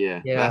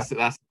 Yeah,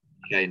 That's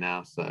okay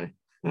now. So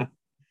yeah.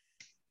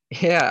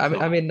 it's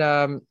not. I mean,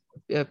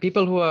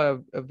 people who are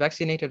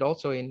vaccinated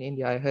also in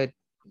India, I heard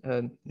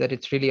that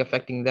it's really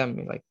affecting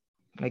them. Like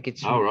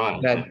it's All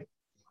right. bad.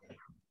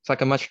 It's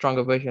like a much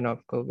stronger version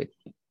of COVID.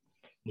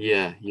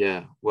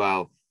 Yeah.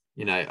 Well,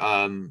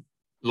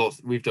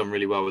 we've done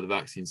really well with the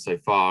vaccine so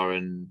far,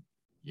 and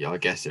yeah, I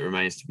guess it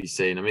remains to be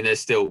seen. I mean, there's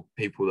still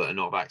people that are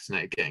not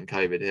vaccinated getting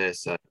COVID here,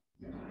 so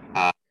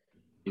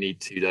you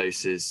need 2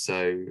 doses.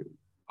 So,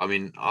 I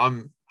mean,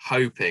 I'm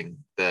hoping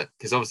that,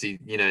 because obviously,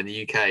 in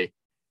the UK,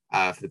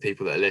 for the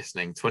people that are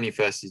listening,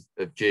 21st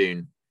of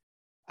June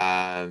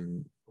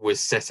was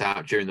set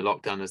out during the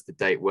lockdown as the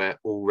date where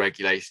all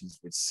regulations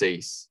would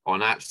cease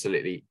on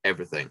absolutely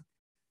everything.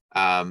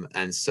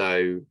 And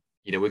so,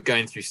 we're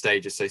going through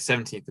stages. So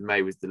 17th of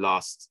May was the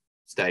last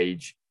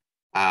stage.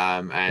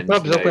 And The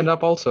pubs opened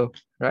up also,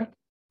 right?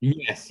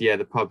 yes, yeah,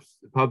 the pubs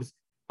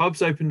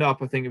opened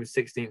up. I think it was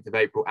 16th of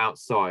April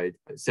outside,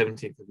 but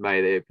 17th of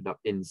May they opened up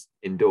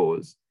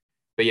indoors.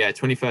 But yeah,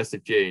 21st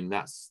of June,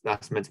 that's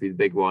meant to be the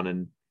big one,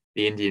 and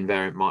the Indian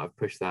variant might have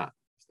pushed that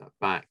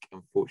back,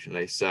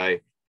 unfortunately. So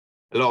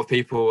a lot of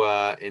people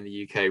in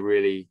the UK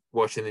really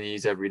watching the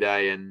news every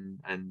day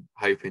and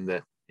hoping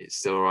that it's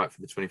still all right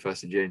for the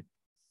 21st of June.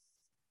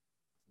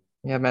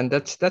 Yeah, man,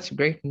 that's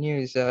great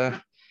news.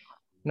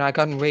 No, I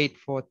can't wait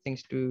for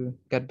things to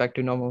get back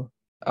to normal.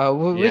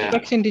 Which Yeah,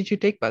 vaccine did you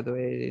take, by the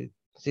way?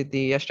 Is it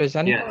the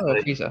AstraZeneca yeah, or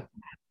Pfizer?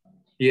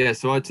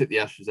 so I took the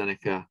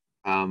AstraZeneca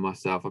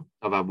myself.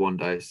 I've had 1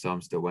 dose, so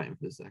I'm still waiting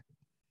for the second.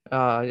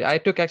 I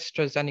took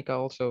AstraZeneca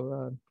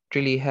also.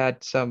 Really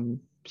had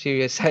some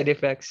serious side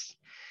effects.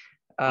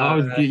 I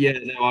was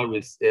I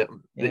was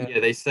Yeah,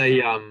 they say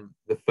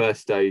the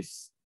first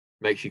dose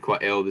makes you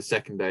quite ill, the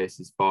second dose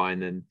is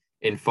fine, and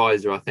in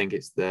Pfizer I think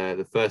it's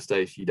the first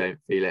dose you don't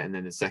feel it, and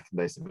then the second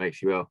dose it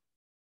makes you ill.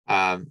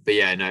 But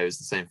yeah, no, it was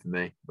the same for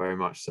me, very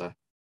much so.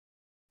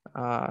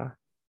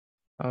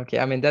 okay.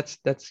 I mean, that's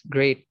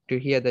great to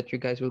hear that you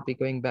guys will be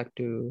going back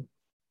to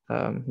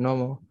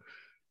normal.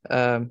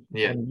 Yeah,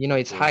 And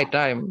it's high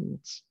time.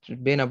 It's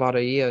been about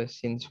a year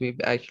since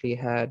we've actually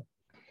had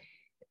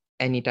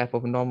any type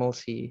of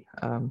normalcy.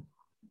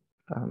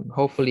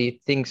 Hopefully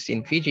things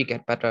in Fiji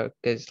get better,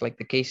 because like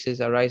the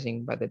cases are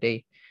rising by the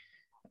day.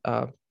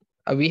 Uh,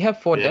 we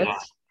have 4 yeah,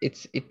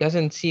 deaths. It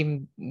doesn't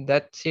seem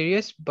that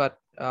serious, but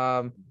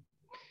we're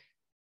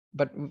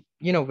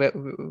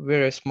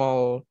a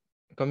small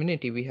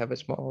community. We have a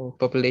small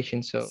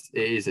population, so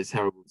it is a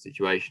terrible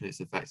situation. It's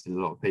affected a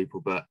lot of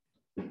people, but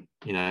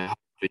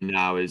hopefully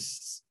now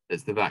as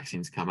the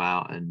vaccines come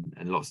out and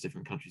lots of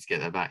different countries get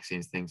their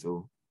vaccines, things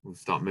will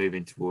start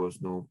moving towards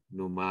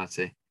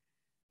normality.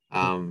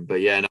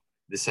 But yeah, no,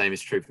 the same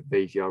is true for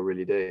Fiji. I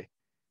really do,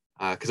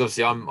 because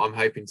obviously I'm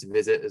hoping to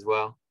visit as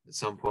well at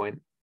some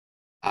point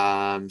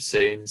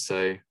soon.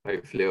 So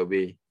hopefully it'll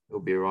be all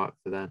right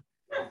for then.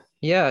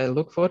 yeah, I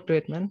look forward to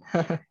it, man.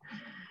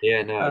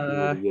 Yeah, no, it'd be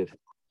uh, really good.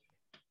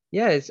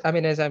 yeah, I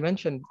mean, as I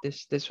mentioned,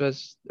 this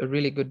was a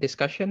really good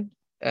discussion,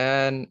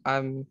 and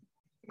I'm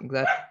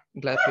glad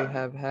to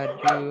have had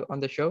you on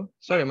the show.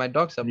 Sorry, my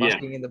dogs are Yeah,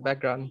 barking in the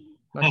background.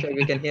 Not sure if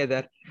you can hear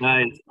that. no,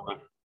 it's all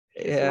right.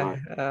 It's all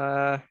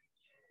Yeah. right.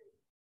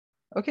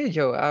 Okay,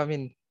 Joe. I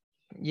mean,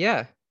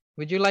 yeah.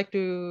 Would you like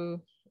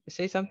to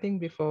say something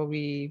before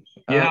we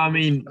Yeah, I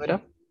mean, sum it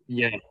up?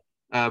 yeah.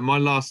 My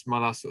last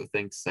sort of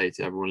thing to say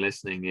to everyone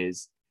listening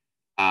is,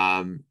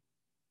 um,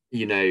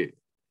 you know,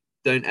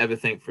 don't ever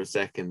think for a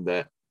second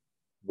that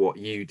what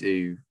you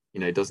do,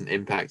 doesn't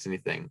impact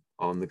anything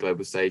on the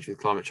global stage with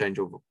climate change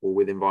or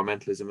with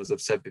environmentalism. As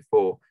I've said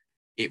before,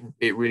 it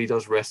really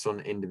does rest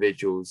on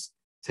individuals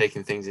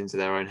taking things into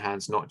their own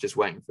hands, not just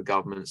waiting for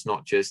governments,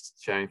 not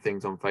just sharing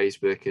things on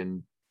Facebook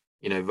and,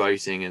 you know,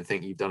 voting and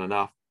think you've done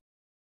enough.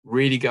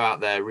 Really go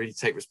out there, really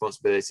take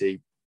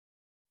responsibility,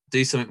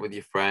 do something with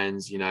your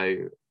friends, you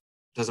know,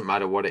 doesn't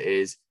matter what it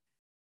is,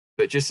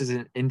 but just as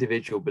an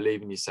individual,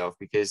 believe in yourself,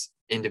 because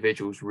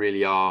individuals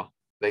really are,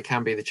 they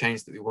can be the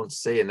change that we want to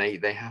see, and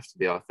they have to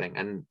be our thing.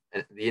 And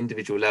the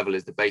individual level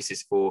is the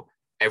basis for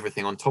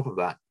everything on top of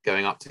that,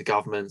 going up to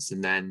governments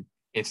and then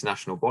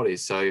international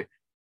bodies. So,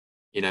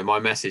 you know, my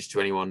message to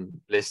anyone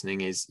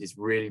listening is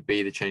really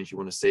be the change you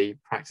want to see,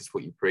 practice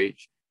what you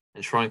preach,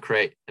 and try and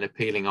create an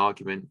appealing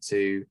argument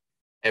to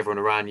everyone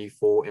around you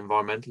for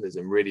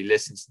environmentalism. Really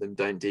listen to them,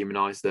 don't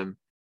demonize them.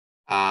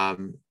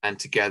 And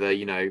together,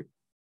 you know,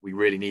 we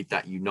really need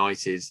that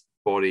united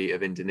body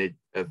of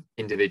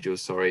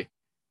individuals,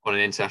 on an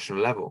international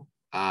level.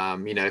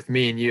 You know, if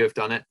me and you have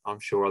done it, I'm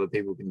sure other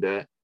people can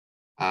do it.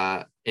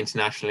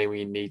 Internationally,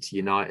 we need to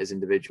unite as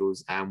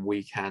individuals, and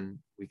we can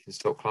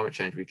stop climate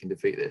change. We can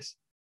defeat this,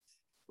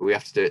 but we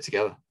have to do it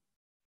together.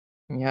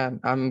 Yeah,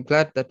 I'm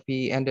glad that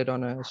we ended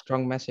on a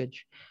strong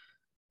message.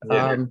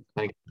 Yeah,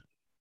 thank you.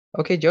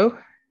 Okay, Joe.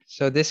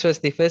 So this was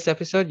the first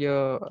episode.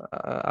 You're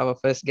our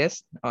first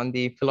guest on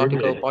the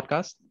Philotical Really?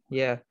 podcast.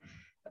 Yeah,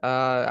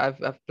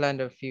 I've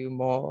planned a few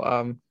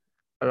more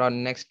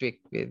around next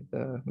week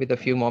with a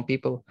few more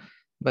people,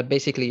 but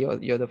basically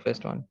you're the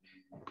first one.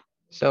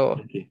 So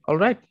Thank you. all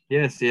right.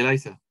 Yeah, see you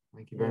later.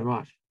 Thank you very Yeah.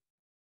 much.